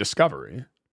joy of discovery.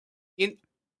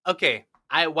 Okay.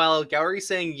 While Gowry's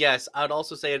saying yes, I would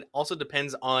also say it also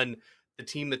depends on the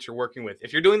team that you're working with.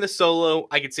 If you're doing this solo,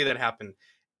 I could see that happen.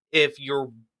 If you're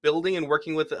building and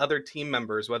working with other team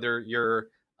members, whether you're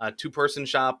a 2-person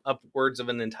shop, upwards of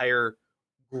an entire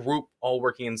group all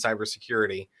working in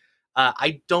cybersecurity,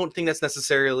 I don't think that's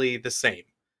necessarily the same.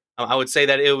 I would say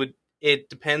that it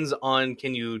depends on,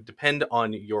 can you depend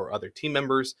on your other team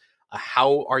members?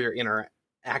 How are your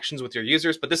interactions with your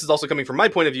users? But this is also coming from my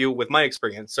point of view with my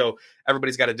experience. So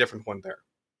everybody's got a different one there.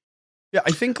 Yeah,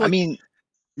 I think go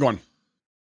on.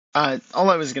 All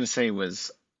I was going to say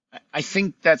was, I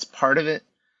think that's part of it.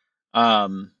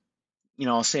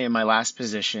 I'll say in my last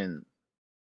position,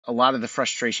 a lot of the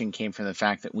frustration came from the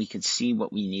fact that we could see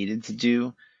what we needed to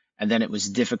do, and then it was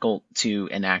difficult to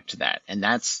enact that. And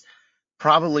that's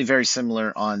probably very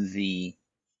similar on the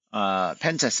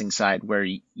pen testing side, where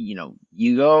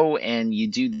you go and you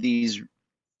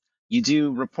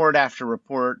do report after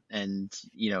report, and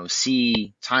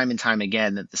see time and time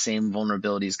again that the same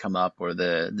vulnerabilities come up or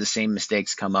the same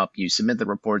mistakes come up. You submit the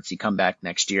reports, you come back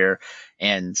next year,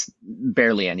 and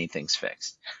barely anything's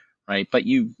fixed, right? But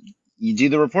you do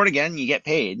the report again, you get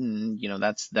paid, and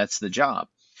that's the job.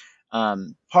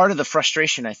 Part of the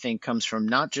frustration, I think, comes from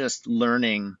not just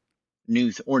learning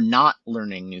not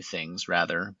learning new things,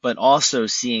 rather, but also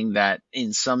seeing that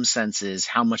in some senses,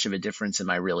 how much of a difference am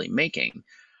I really making?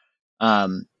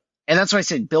 And that's why I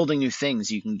said building new things,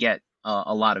 you can get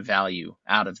a lot of value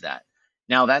out of that.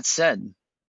 Now, that said,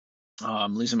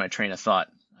 I'm losing my train of thought.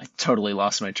 I totally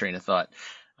lost my train of thought.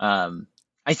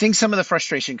 I think some of the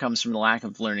frustration comes from the lack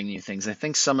of learning new things. I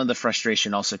think some of the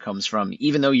frustration also comes from,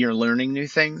 even though you're learning new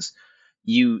things,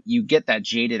 you get that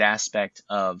jaded aspect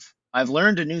of, I've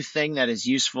learned a new thing that is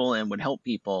useful and would help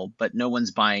people, but no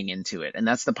one's buying into it. And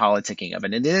that's the politicking of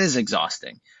it. It is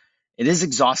exhausting. it is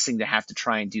exhausting to have to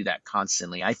try and do that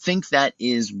constantly. I think that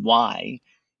is why,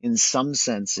 in some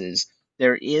senses,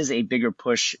 there is a bigger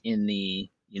push in the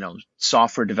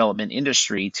software development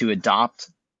industry to adopt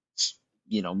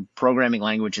programming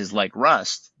languages like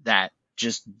Rust that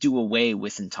just do away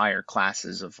with entire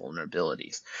classes of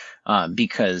vulnerabilities,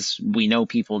 because we know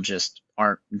people just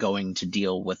aren't going to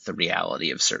deal with the reality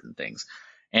of certain things.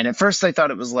 And at first I thought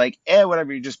it was like,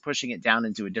 whatever, you're just pushing it down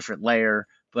into a different layer.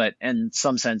 But in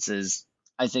some senses,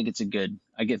 I think it's a good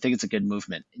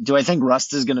movement. Do I think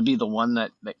Rust is going to be the one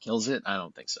that kills it? I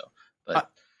don't think so, but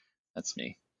that's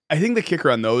me. I think the kicker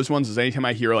on those ones is anytime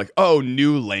I hear like, oh,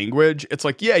 new language, it's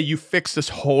like, yeah, you fix this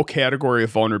whole category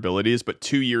of vulnerabilities, but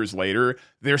 2 years later,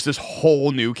 there's this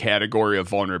whole new category of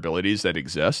vulnerabilities that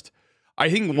exist. I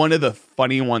think one of the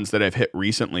funny ones that I've hit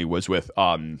recently was with,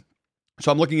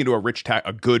 so I'm looking into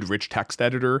a good rich text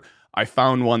editor. I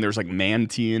found one, there's like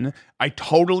Mantine. I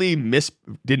totally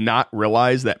did not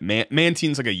realize that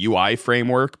Mantine's like a UI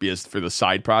framework, because for the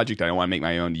side project, I don't want to make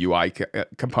my own UI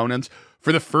components.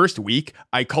 For the first week,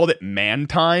 I called it man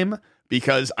time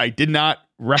because I did not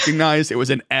recognize it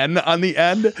was an N on the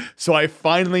end. So I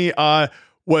finally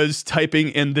was typing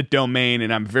in the domain,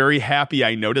 and I'm very happy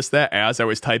I noticed that as I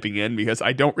was typing in, because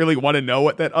I don't really want to know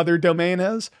what that other domain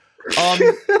is.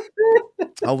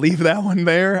 I'll leave that one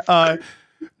there.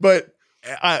 But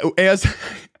as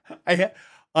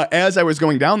I was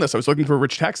going down this, I was looking for a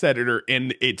rich text editor,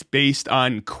 and it's based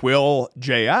on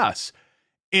Quill.js.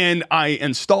 And I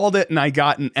installed it, and I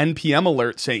got an NPM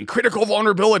alert saying critical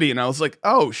vulnerability. And I was like,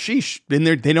 oh, sheesh,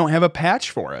 they don't have a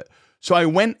patch for it. So I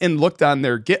went and looked on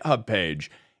their GitHub page,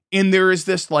 and there is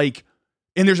this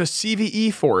and there's a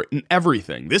CVE for it and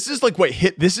everything. This is like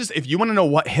if you want to know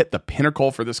what hit the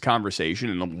pinnacle for this conversation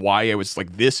and why I was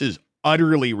like, this is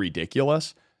utterly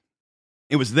ridiculous.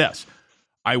 It was this.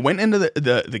 I went into the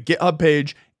GitHub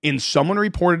page, and someone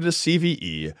reported a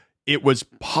CVE. It was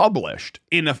published,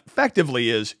 and effectively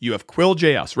is you have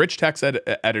Quill.js, rich text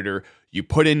editor. You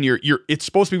put in it's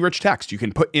supposed to be rich text. You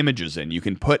can put images in, you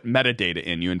can put metadata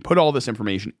in, you can put all this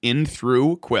information in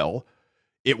through Quill.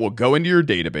 It will go into your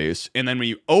database, and then when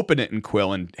you open it in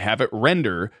Quill and have it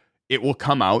render, it will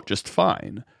come out just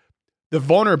fine. The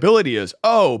vulnerability is,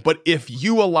 but if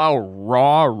you allow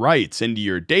raw writes into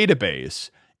your database,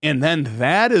 and then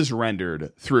that is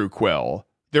rendered through Quill,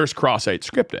 there's cross-site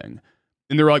scripting.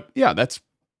 And they're like, yeah,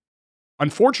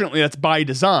 unfortunately, that's by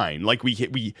design. Like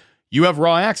you have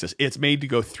raw access. It's made to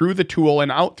go through the tool and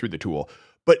out through the tool.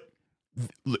 But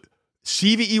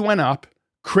CVE went up,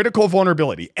 critical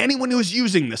vulnerability. Anyone who's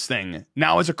using this thing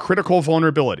now is a critical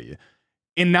vulnerability.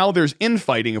 And now there's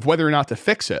infighting of whether or not to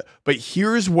fix it. But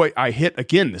here's what I hit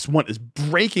again. This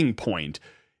breaking point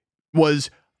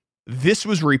this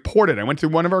was reported. I went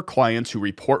through one of our clients who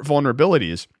report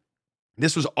vulnerabilities.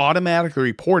 This was automatically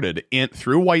reported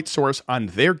through White Source on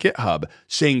their GitHub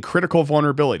saying critical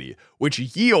vulnerability, which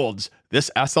yields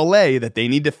this SLA that they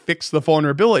need to fix the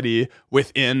vulnerability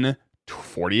within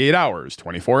 48 hours,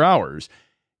 24 hours.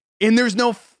 And there's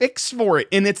no fix for it.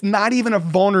 And it's not even a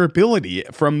vulnerability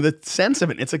from the sense of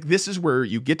it. It's like, this is where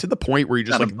you get to the point where you're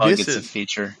just like, this is a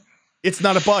feature. It's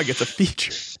not a bug, it's a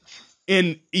feature.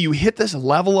 And you hit this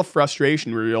level of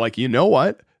frustration where you're like, you know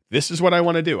what? This is what I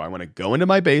want to do. I want to go into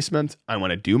my basement. I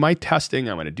want to do my testing.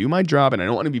 I want to do my job. And I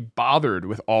don't want to be bothered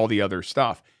with all the other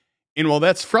stuff. And while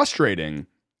that's frustrating,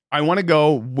 I want to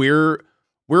go, where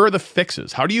are the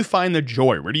fixes? How do you find the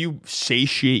joy? Where do you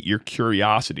satiate your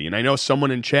curiosity? And I know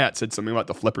someone in chat said something about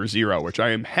the Flipper Zero, which I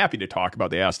am happy to talk about.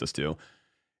 They asked us to.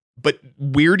 But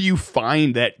where do you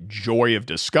find that joy of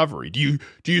discovery? Do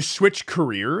you switch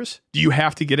careers? Do you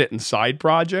have to get it in side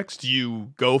projects? Do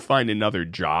you go find another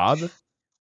job?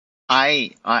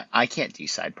 I can't do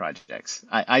side projects.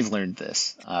 I've learned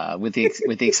this with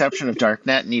the exception of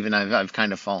Darknet, and even I've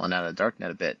kind of fallen out of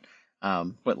Darknet a bit.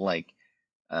 But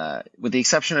with the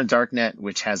exception of Darknet,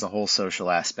 which has a whole social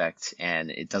aspect,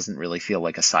 and it doesn't really feel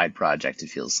like a side project. It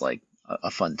feels like a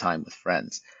fun time with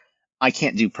friends. I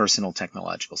can't do personal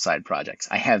technological side projects.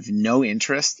 I have no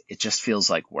interest. It just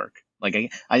feels like work.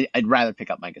 Like I'd rather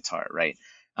pick up my guitar, right?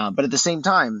 But at the same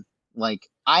time, like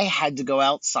I had to go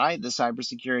outside the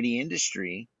cybersecurity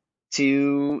industry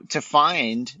to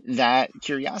find that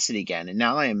curiosity again. And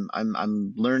now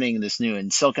I'm learning this new,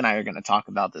 and Silk and I are going to talk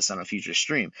about this on a future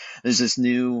stream. There's this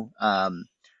new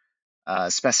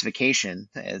specification.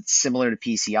 It's similar to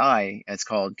PCI. It's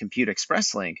called Compute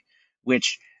Express Link,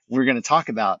 which we're going to talk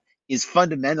about is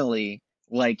fundamentally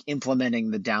like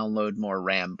implementing the download more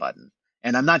RAM button.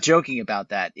 And I'm not joking about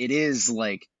that. It is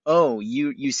like, oh,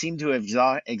 you seem to have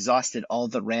exhausted all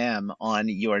the RAM on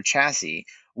your chassis.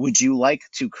 Would you like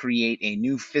to create a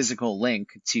new physical link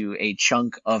to a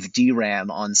chunk of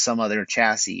DRAM on some other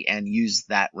chassis and use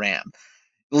that RAM?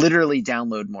 Literally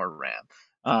download more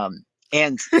RAM.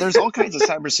 And there's all kinds of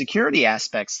cybersecurity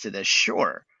aspects to this,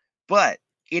 sure, but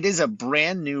it is a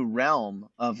brand new realm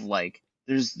of like,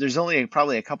 there's only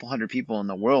probably a couple hundred people in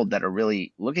the world that are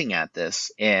really looking at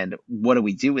this, and what do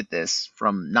we do with this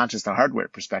from not just a hardware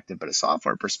perspective but a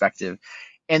software perspective,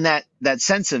 and that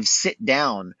sense of sit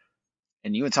down.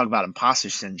 And you would talk about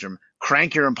imposter syndrome.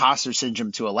 Crank your imposter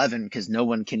syndrome to 11 because no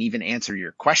one can even answer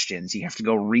your questions. You have to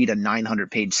go read a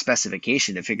 900-page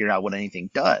specification to figure out what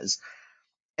anything does.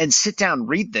 And sit down,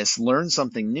 read this, learn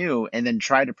something new, and then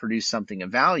try to produce something of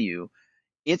value.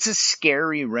 It's a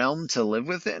scary realm to live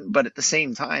within, but at the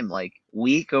same time, like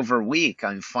week over week,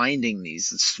 I'm finding these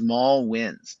small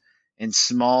wins in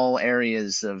small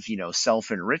areas of,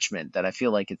 self-enrichment that I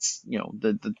feel like it's,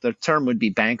 the term would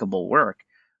be bankable work.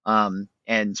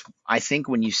 And I think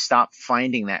when you stop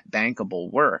finding that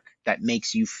bankable work that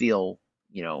makes you feel,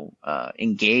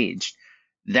 engaged,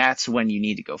 that's when you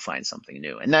need to go find something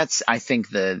new. And that's, I think,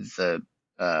 the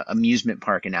amusement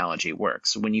park analogy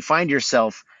works. When you find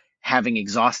yourself having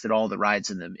exhausted all the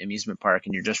rides in the amusement park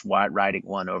and you're just riding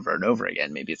one over and over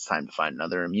again, maybe it's time to find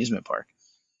another amusement park.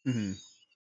 Mm-hmm.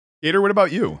 Gator, what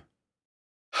about you?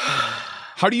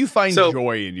 How do you find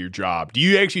joy in your job? Do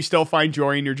you actually still find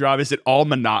joy in your job? Is it all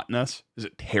monotonous? Is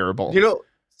it terrible?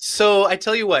 So I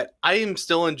tell you what, I am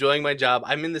still enjoying my job.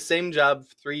 I'm in the same job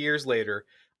 3 years later.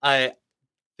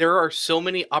 There are so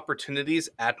many opportunities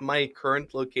at my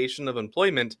current location of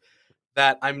employment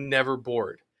that I'm never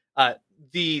bored.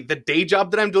 The day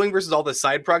job that I'm doing versus all the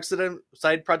side projects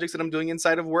that I'm doing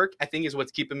inside of work, I think is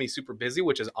what's keeping me super busy,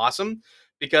 which is awesome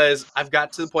because I've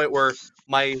got to the point where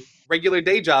my regular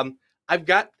day job I've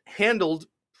got handled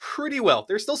pretty well.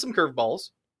 There's still some curveballs,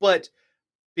 but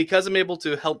because I'm able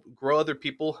to help grow other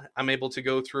people, I'm able to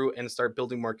go through and start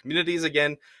building more communities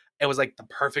again. It was like the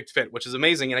perfect fit, which is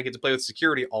amazing. And I get to play with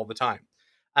security all the time.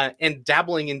 And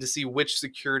dabbling in to see which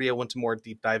security I want to more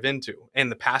deep dive into. In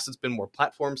the past, it's been more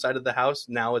platform side of the house.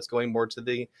 Now it's going more to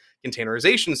the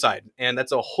containerization side. And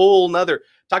that's a whole nother,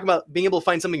 talk about being able to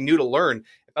find something new to learn.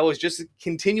 If I was just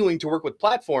continuing to work with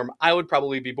platform, I would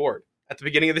probably be bored. At the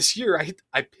beginning of this year,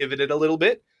 I pivoted a little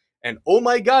bit. And oh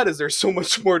my God, is there so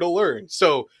much more to learn.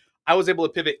 So I was able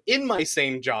to pivot in my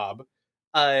same job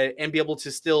and be able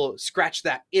to still scratch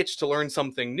that itch to learn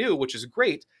something new, which is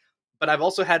great. But I've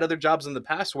also had other jobs in the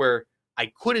past where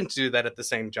I couldn't do that at the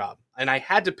same job. And I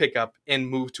had to pick up and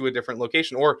move to a different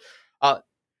location. Or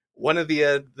one of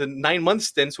the 9-month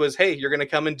stints was, hey, you're going to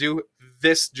come and do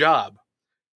this job.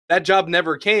 That job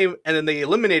never came. And then they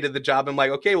eliminated the job. I'm like,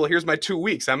 okay, well, here's my 2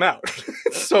 weeks. I'm out.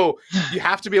 So you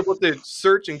have to be able to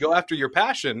search and go after your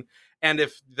passion. And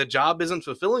if the job isn't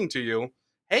fulfilling to you,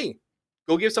 hey,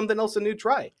 go give something else a new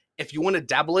try. If you want to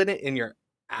dabble in it in your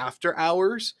after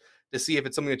hours to see if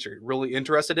it's something that you're really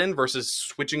interested in versus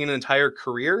switching an entire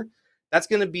career, that's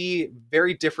going to be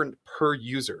very different per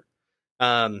user.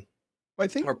 Or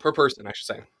per person, I should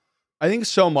say. I think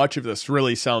so much of this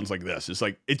really sounds like this. It's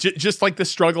like, it's just like the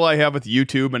struggle I have with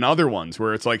YouTube and other ones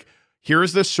where it's like,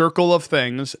 here's the circle of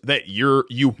things that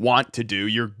you want to do,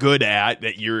 you're good at,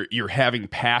 that you're having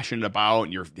passion about,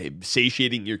 and you're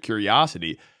satiating your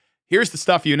curiosity. Here's the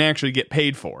stuff you can actually get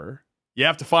paid for. You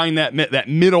have to find that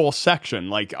middle section.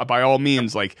 Like, by all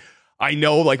means, like, I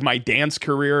know, like, my dance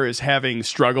career is having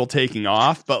struggle taking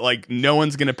off, but like, no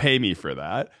one's gonna pay me for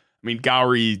that. I mean,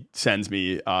 Gowrie sends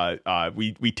me,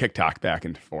 we TikTok back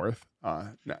and forth. No,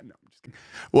 I'm just kidding.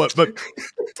 What? But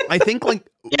I think like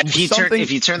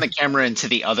if you turn the camera into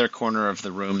the other corner of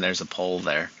the room, there's a pole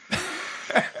there.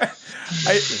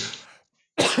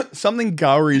 Something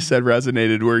Gowrie said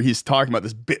resonated where he's talking about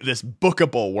this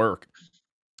bookable work.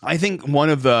 I think one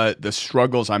of the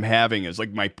struggles I'm having is,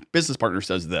 like, my business partner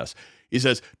says this. He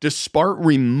says, despite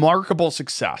remarkable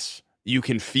success, you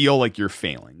can feel like you're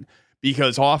failing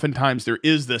because oftentimes there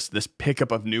is this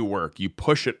pickup of new work. You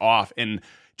push it off, and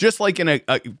just like in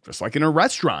a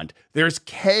restaurant, there's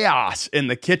chaos in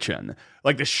the kitchen.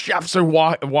 Like, the chefs are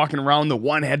walking around. The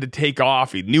one had to take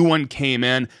off. A new one came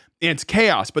in. And it's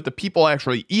chaos, but the people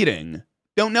actually eating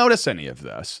don't notice any of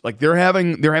this. Like, they're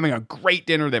having a great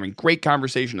dinner, they're having great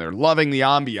conversation, they're loving the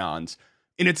ambiance,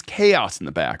 and it's chaos in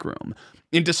the back room.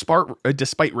 And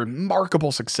despite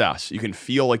remarkable success, you can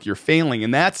feel like you're failing,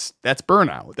 and that's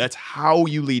burnout. That's how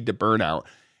you lead to burnout.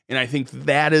 And I think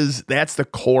that's the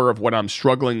core of what I'm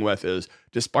struggling with is,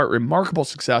 despite remarkable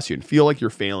success, you can feel like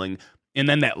you're failing, and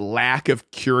then that lack of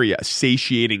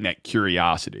satiating that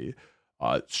curiosity.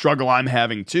 Struggle I'm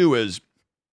having too is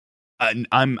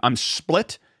I'm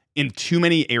split in too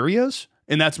many areas,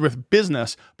 And that's with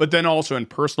business, but then also in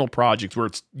personal projects where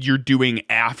you're doing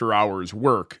after hours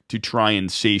work to try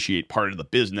and satiate part of the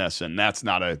business, and that's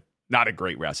not a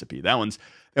great recipe. That one's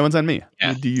on me.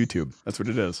 Yeah. I do YouTube. That's what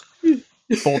it is.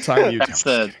 Full-time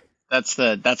YouTube.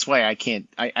 That's why I can't.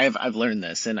 I've learned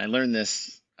this, and I learned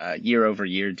this year over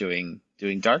year doing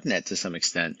darknet to some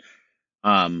extent.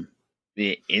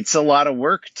 It's a lot of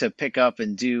work to pick up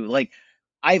and do. Like,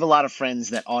 I have a lot of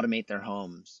friends that automate their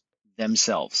homes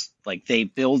themselves. Like, they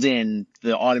build in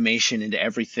the automation into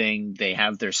everything. They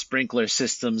have their sprinkler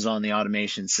systems on the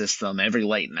automation system, every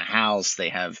light in the house. They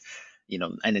have,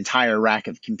 an entire rack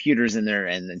of computers in there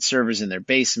and then servers in their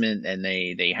basement, and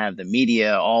they have the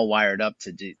media all wired up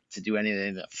to do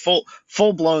anything.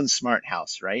 Full blown smart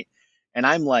house, right? And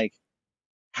I'm like,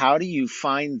 how do you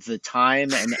find the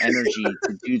time and energy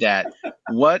to do that?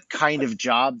 What kind of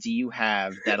job do you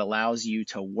have that allows you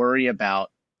to worry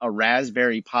about a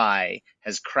Raspberry Pi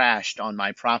has crashed on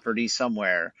my property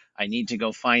somewhere? I need to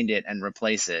go find it and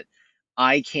replace it.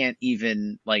 I can't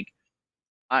even,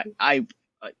 I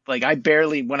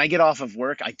barely, when I get off of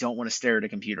work, I don't want to stare at a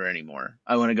computer anymore.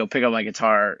 I want to go pick up my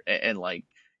guitar and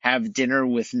have dinner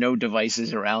with no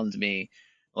devices around me.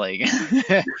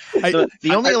 The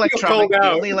only electronic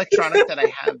that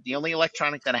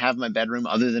I have in my bedroom,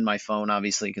 other than my phone,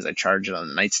 obviously, because I charge it on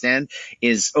the nightstand,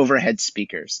 is overhead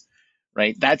speakers.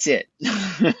 Right, that's it.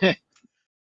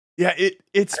 Yeah,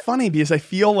 it's funny because I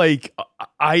feel like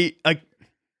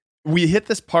we hit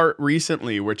this part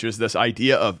recently, which is this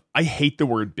idea of, I hate the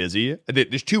word busy.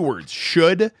 There's two words,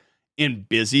 should and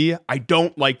busy. I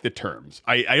don't like the terms.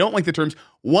 I don't like the terms.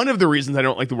 One of the reasons I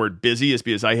don't like the word busy is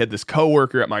because I had this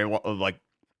coworker at my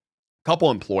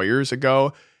couple employers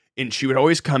ago, and she would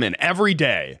always come in every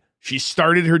day. She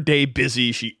started her day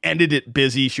busy. She ended it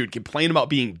busy. She would complain about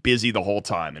being busy the whole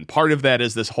time. And part of that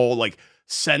is this whole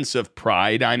sense of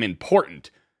pride. I'm important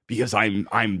because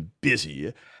I'm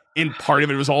busy. And part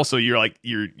of it was also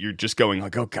you're just going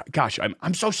oh gosh,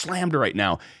 I'm so slammed right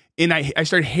now. And I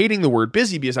started hating the word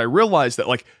busy because I realized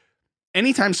that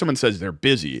anytime someone says they're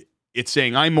busy, it's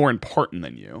saying I'm more important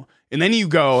than you. And then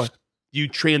you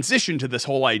transition to this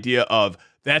whole idea of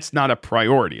that's not a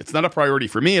priority. It's not a priority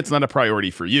for me. It's not a priority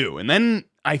for you. And then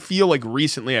I feel like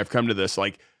recently I've come to this,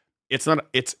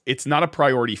 it's not a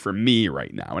priority for me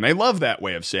right now. And I love that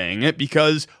way of saying it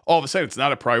because all of a sudden it's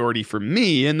not a priority for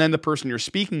me. And then the person you're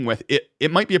speaking with,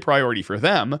 it might be a priority for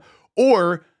them,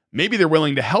 or maybe they're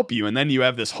willing to help you. And then you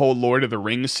have this whole Lord of the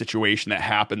Rings situation that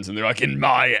happens and they're like, in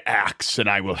my axe, and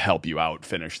I will help you out,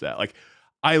 finish that.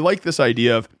 I like this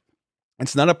idea of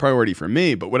it's not a priority for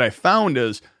me, but what I found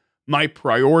is my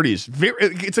priorities,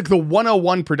 it's like the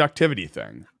 101 productivity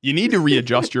thing. You need to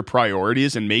readjust your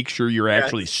priorities and make sure you're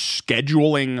actually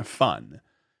scheduling fun.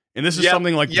 And this is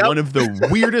something one of the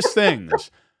weirdest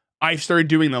things I've started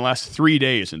doing the last 3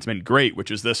 days, and it's been great, which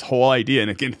is this whole idea.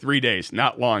 And again, 3 days,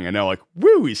 not long. I know,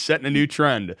 woo, he's setting a new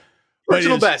trend.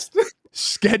 Personal best.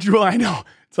 Schedule, I know.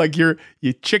 It's like you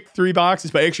check 3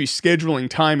 boxes by actually scheduling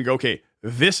time and go, okay,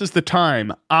 this is the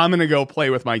time I'm going to go play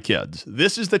with my kids.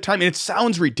 This is the time. And it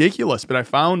sounds ridiculous, but I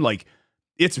found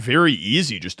it's very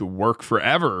easy just to work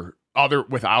forever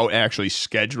without actually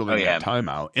scheduling that time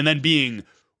out. And then being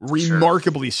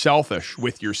remarkably selfish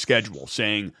with your schedule,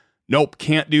 saying, nope,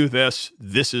 can't do this.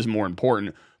 This is more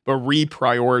important. But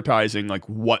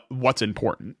reprioritizing what's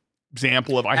important.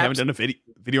 Example of I haven't done a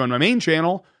video on my main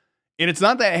channel. And it's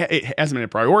not that it hasn't been a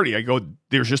priority.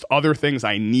 There's just other things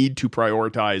I need to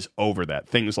prioritize over that.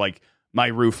 Things like my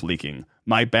roof leaking,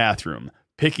 my bathroom,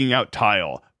 picking out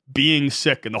tile, being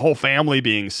sick, and the whole family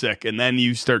being sick. And then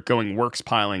you start going works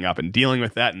piling up and dealing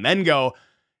with that. And then go,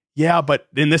 yeah, but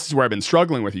then this is where I've been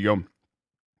struggling with. You go,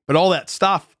 but all that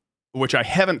stuff, which I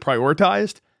haven't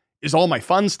prioritized, is all my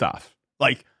fun stuff.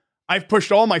 I've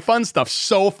pushed all my fun stuff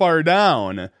so far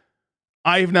down.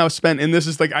 I've now spent, and this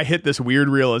is I hit this weird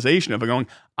realization of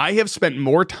I have spent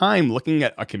more time looking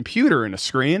at a computer and a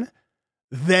screen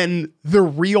than the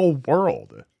real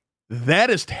world. That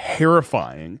is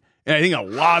terrifying. And I think a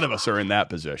lot of us are in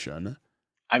that position.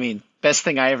 I mean, best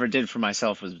thing I ever did for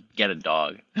myself was get a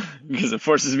dog because it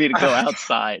forces me to go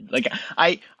outside.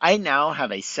 I now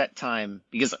have a set time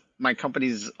because my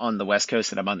company's on the West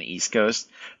Coast and I'm on the East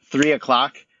Coast.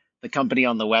 3:00, the company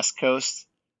on the West Coast,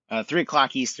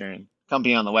 3:00 Eastern.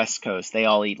 Company on the West Coast, they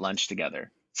all eat lunch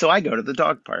together. So I go to the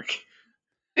dog park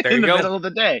in the middle of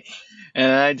the day, and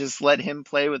I just let him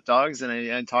play with dogs, and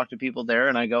I talk to people there,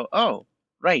 and I go, oh,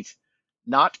 right,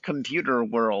 not computer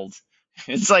world.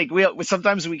 It's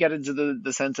sometimes we get into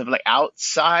the sense of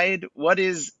outside. What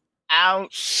is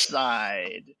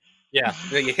outside? Yeah,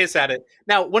 you hiss at it.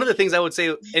 Now, one of the things I would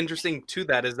say interesting to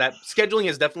that is that scheduling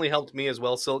has definitely helped me as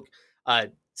well, Silk.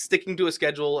 Sticking to a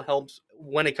schedule helps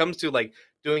when it comes to like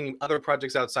doing other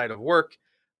projects outside of work.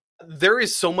 There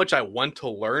is so much I want to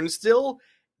learn still.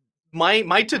 My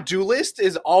to-do list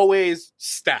is always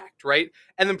stacked, right?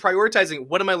 And then prioritizing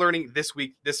what am I learning this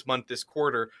week, this month, this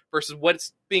quarter versus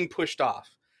what's being pushed off.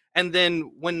 And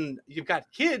then when you've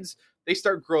got kids, they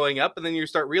start growing up and then you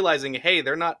start realizing, hey,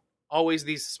 they're not always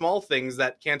these small things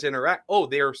that can't interact. Oh,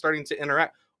 they are starting to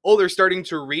interact. Oh, they're starting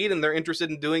to read and they're interested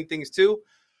in doing things too.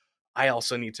 I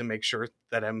also need to make sure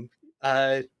that I'm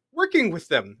working with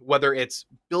them, whether it's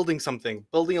building something,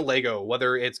 building a Lego,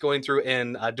 whether it's going through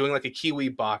and doing like a Kiwi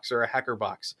box or a hacker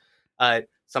box.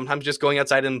 Sometimes just going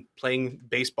outside and playing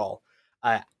baseball.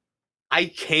 I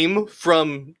came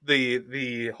from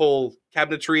the whole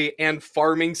cabinetry and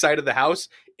farming side of the house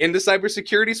into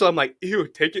cybersecurity, so I'm like, ew,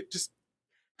 take it, just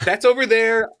that's over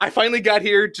there. I finally got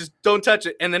here, just don't touch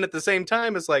it. And then at the same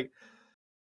time, it's like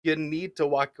you need to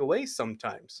walk away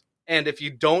sometimes. And if you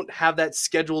don't have that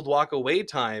scheduled walk away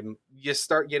time, you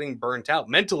start getting burnt out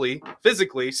mentally,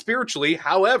 physically, spiritually,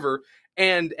 however.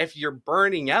 And if you're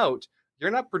burning out,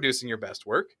 you're not producing your best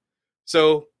work.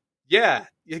 So, yeah,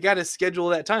 you got to schedule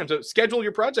that time. So, schedule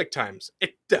your project times.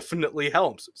 It definitely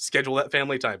helps. Schedule that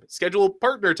family time, schedule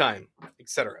partner time,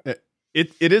 etc.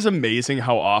 It is amazing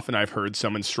how often I've heard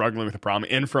someone struggling with a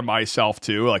problem, and for myself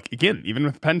too. Like, again, even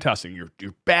with pen testing, you're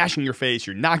bashing your face,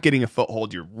 you're not getting a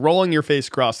foothold, you're rolling your face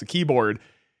across the keyboard,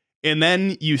 and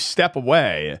then you step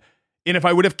away. And if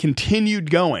I would have continued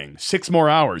going 6 more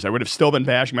hours, I would have still been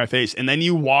bashing my face. And then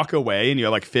you walk away and you're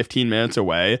like 15 minutes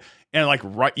away. And like,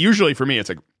 right, usually for me, it's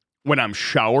like when I'm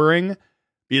showering,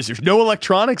 because there's no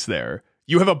electronics there.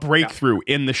 You have a breakthrough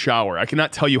in the shower. I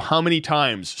cannot tell you how many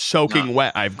times soaking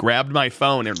wet I've grabbed my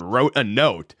phone and wrote a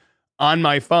note on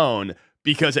my phone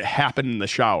because it happened in the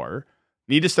shower.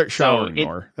 Need to start showering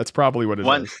more. That's probably what it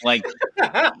is. Like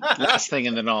last thing,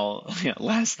 and then we'll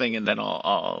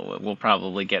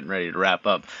probably get ready to wrap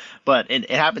up. But it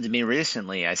happened to me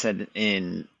recently. I said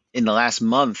in the last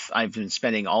month, I've been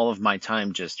spending all of my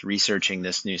time just researching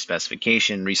this new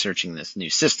specification, researching this new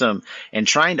system, and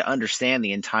trying to understand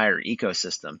the entire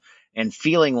ecosystem, and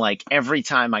feeling like every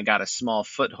time I got a small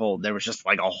foothold, there was just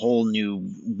like a whole new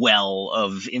well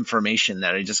of information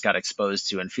that I just got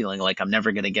exposed to, and feeling like I'm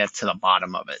never going to get to the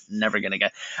bottom of it.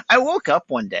 I woke up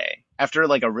one day after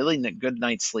like a really good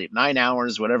night's sleep, 9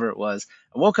 hours, whatever it was.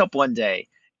 I woke up one day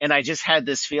and I just had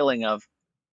this feeling of,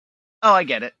 oh, I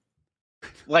get it.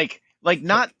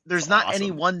 There's not awesome. any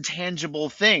one tangible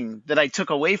thing that I took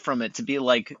away from it to be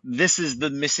like, this is the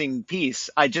missing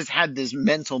piece. I just had this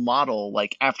mental model,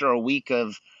 like after a week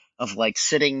of like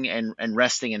sitting and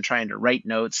resting and trying to write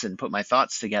notes and put my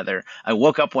thoughts together. I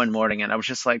woke up one morning and I was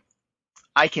just like,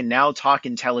 I can now talk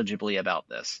intelligibly about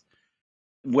this.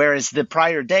 Whereas the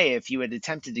prior day, if you had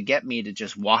attempted to get me to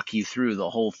just walk you through the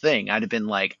whole thing, I'd have been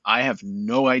like, I have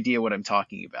no idea what I'm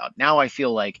talking about. Now I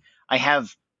feel like I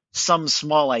have some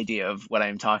small idea of what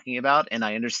I'm talking about, and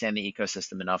I understand the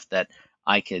ecosystem enough that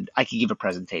I could give a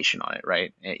presentation on it,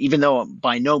 right? Even though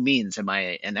by no means am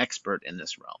I an expert in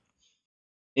this realm.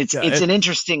 It's an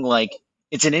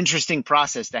interesting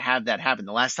process to have that happen.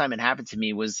 The last time it happened to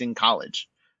me was in college,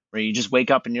 where you just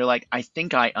wake up and you're like, I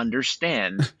think I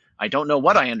understand. I don't know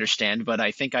what I understand, but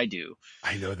I think I do.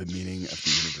 I know the meaning of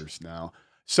the universe now.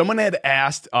 Someone had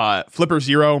asked Flipper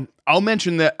Zero. I'll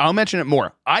mention it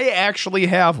more. I actually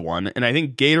have one, and I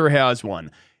think Gator has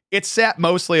one. It's sat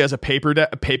mostly as a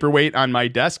paperweight on my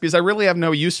desk because I really have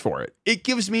no use for it. It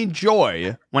gives me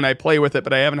joy when I play with it,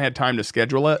 but I haven't had time to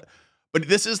schedule it. But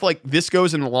this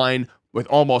goes in line with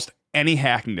almost any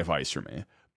hacking device for me.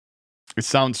 It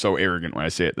sounds so arrogant when I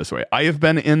say it this way. I have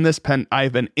been in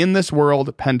this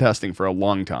world pen testing for a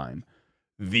long time.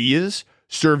 These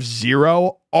serve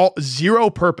zero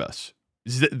purpose.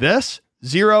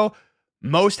 Zero.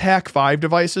 Most Hack 5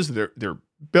 devices, they're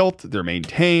built, they're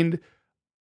maintained.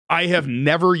 I have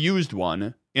never used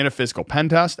one in a physical pen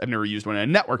test. I've never used one in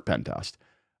a network pen test.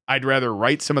 I'd rather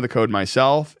write some of the code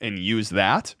myself and use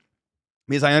that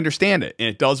because I understand it and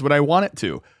it does what I want it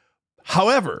to.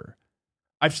 However,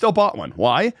 I've still bought one.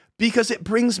 Why? Because it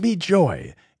brings me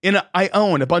joy. And I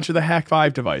own a bunch of the Hack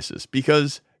 5 devices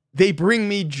because they bring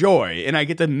me joy and I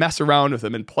get to mess around with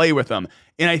them and play with them.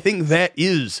 And I think that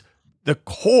is the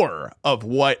core of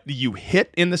what you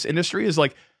hit in this industry is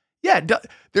like, yeah,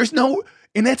 there's no,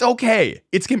 and that's okay.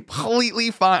 It's completely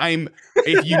fine.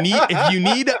 If you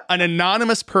need an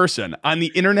anonymous person on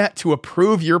the internet to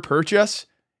approve your purchase,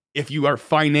 if you are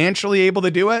financially able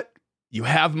to do it, you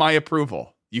have my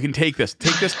approval. You can take this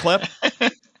clip.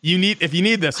 If you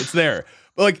need this, it's there.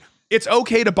 But like, It's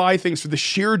okay to buy things for the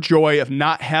sheer joy of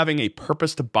not having a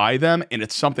purpose to buy them. And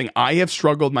it's something I have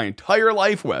struggled my entire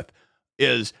life with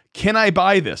is, can I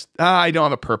buy this? I don't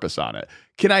have a purpose on it.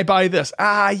 Can I buy this?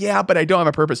 Yeah, but I don't have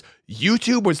a purpose.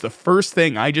 YouTube was the first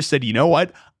thing I just said, you know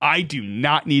what? I do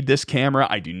not need this camera.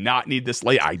 I do not need this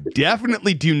light. I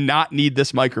definitely do not need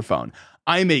this microphone.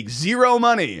 I make zero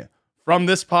money from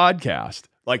this podcast.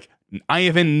 Like, I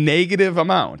have a negative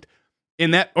amount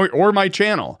in that, or my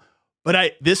channel.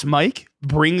 But this mic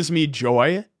brings me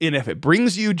joy. And if it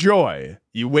brings you joy,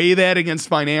 you weigh that against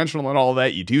financial and all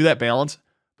that. You do that balance,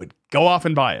 but go off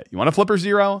and buy it. You want a Flipper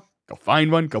Zero? Go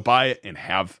find one, go buy it, and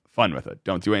have fun with it.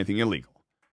 Don't do anything illegal.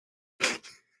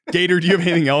 Gator, do you have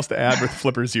anything else to add with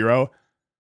Flipper Zero?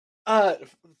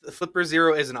 Flipper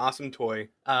Zero is an awesome toy.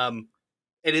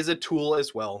 It is a tool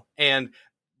as well. And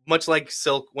much like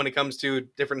Silk, when it comes to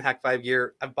different Hack 5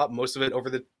 gear, I've bought most of it over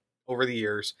the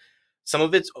years. Some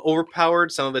of it's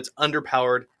overpowered, some of it's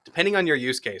underpowered, depending on your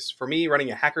use case. For me,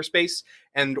 running a hackerspace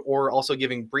or also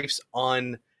giving briefs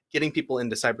on getting people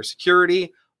into cybersecurity,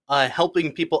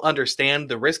 helping people understand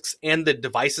the risks and the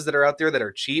devices that are out there that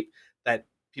are cheap, that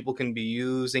people can be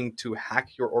using to hack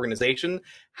your organization.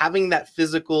 Having that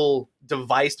physical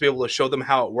device to be able to show them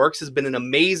how it works has been an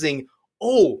amazing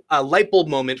light bulb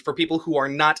moment for people who are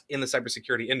not in the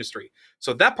cybersecurity industry.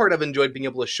 So that part I've enjoyed, being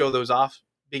able to show those off,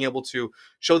 being able to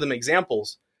show them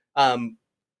examples.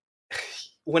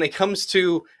 When it comes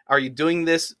to, are you doing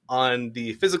this on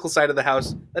the physical side of the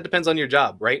house? That depends on your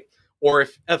job, right? Or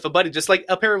if a buddy, just like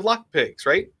a pair of lockpicks,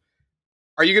 right?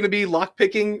 Are you going to be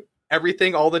lockpicking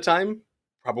everything all the time?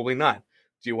 Probably not.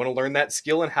 Do you want to learn that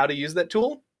skill and how to use that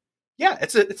tool? Yeah,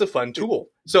 it's a fun tool.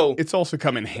 So it's also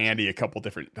come in handy a couple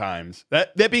different times.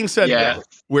 That being said, Yeah.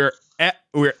 we're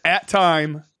at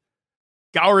time.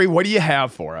 Gowrie, what do you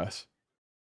have for us?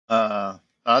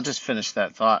 I'll just finish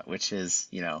that thought, which is,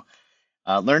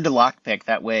 learn to lockpick.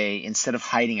 That way, instead of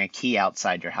hiding a key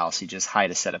outside your house, you just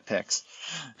hide a set of picks.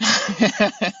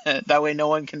 That way, no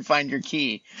one can find your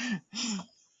key.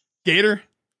 Gator?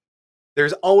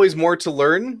 There's always more to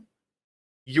learn.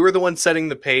 You're the one setting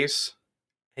the pace,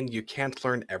 and you can't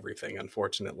learn everything,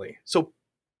 unfortunately. So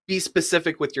be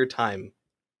specific with your time,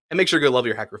 and make sure you love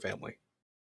your hacker family.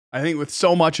 I think with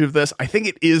so much of this, I think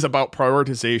it is about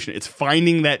prioritization. It's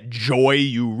finding that joy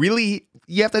you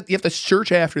have to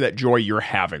search after that joy you're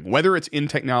having, whether it's in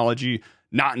technology,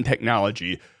 not in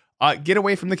technology. Get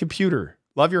away from the computer.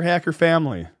 Love your hacker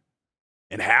family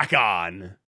and hack on.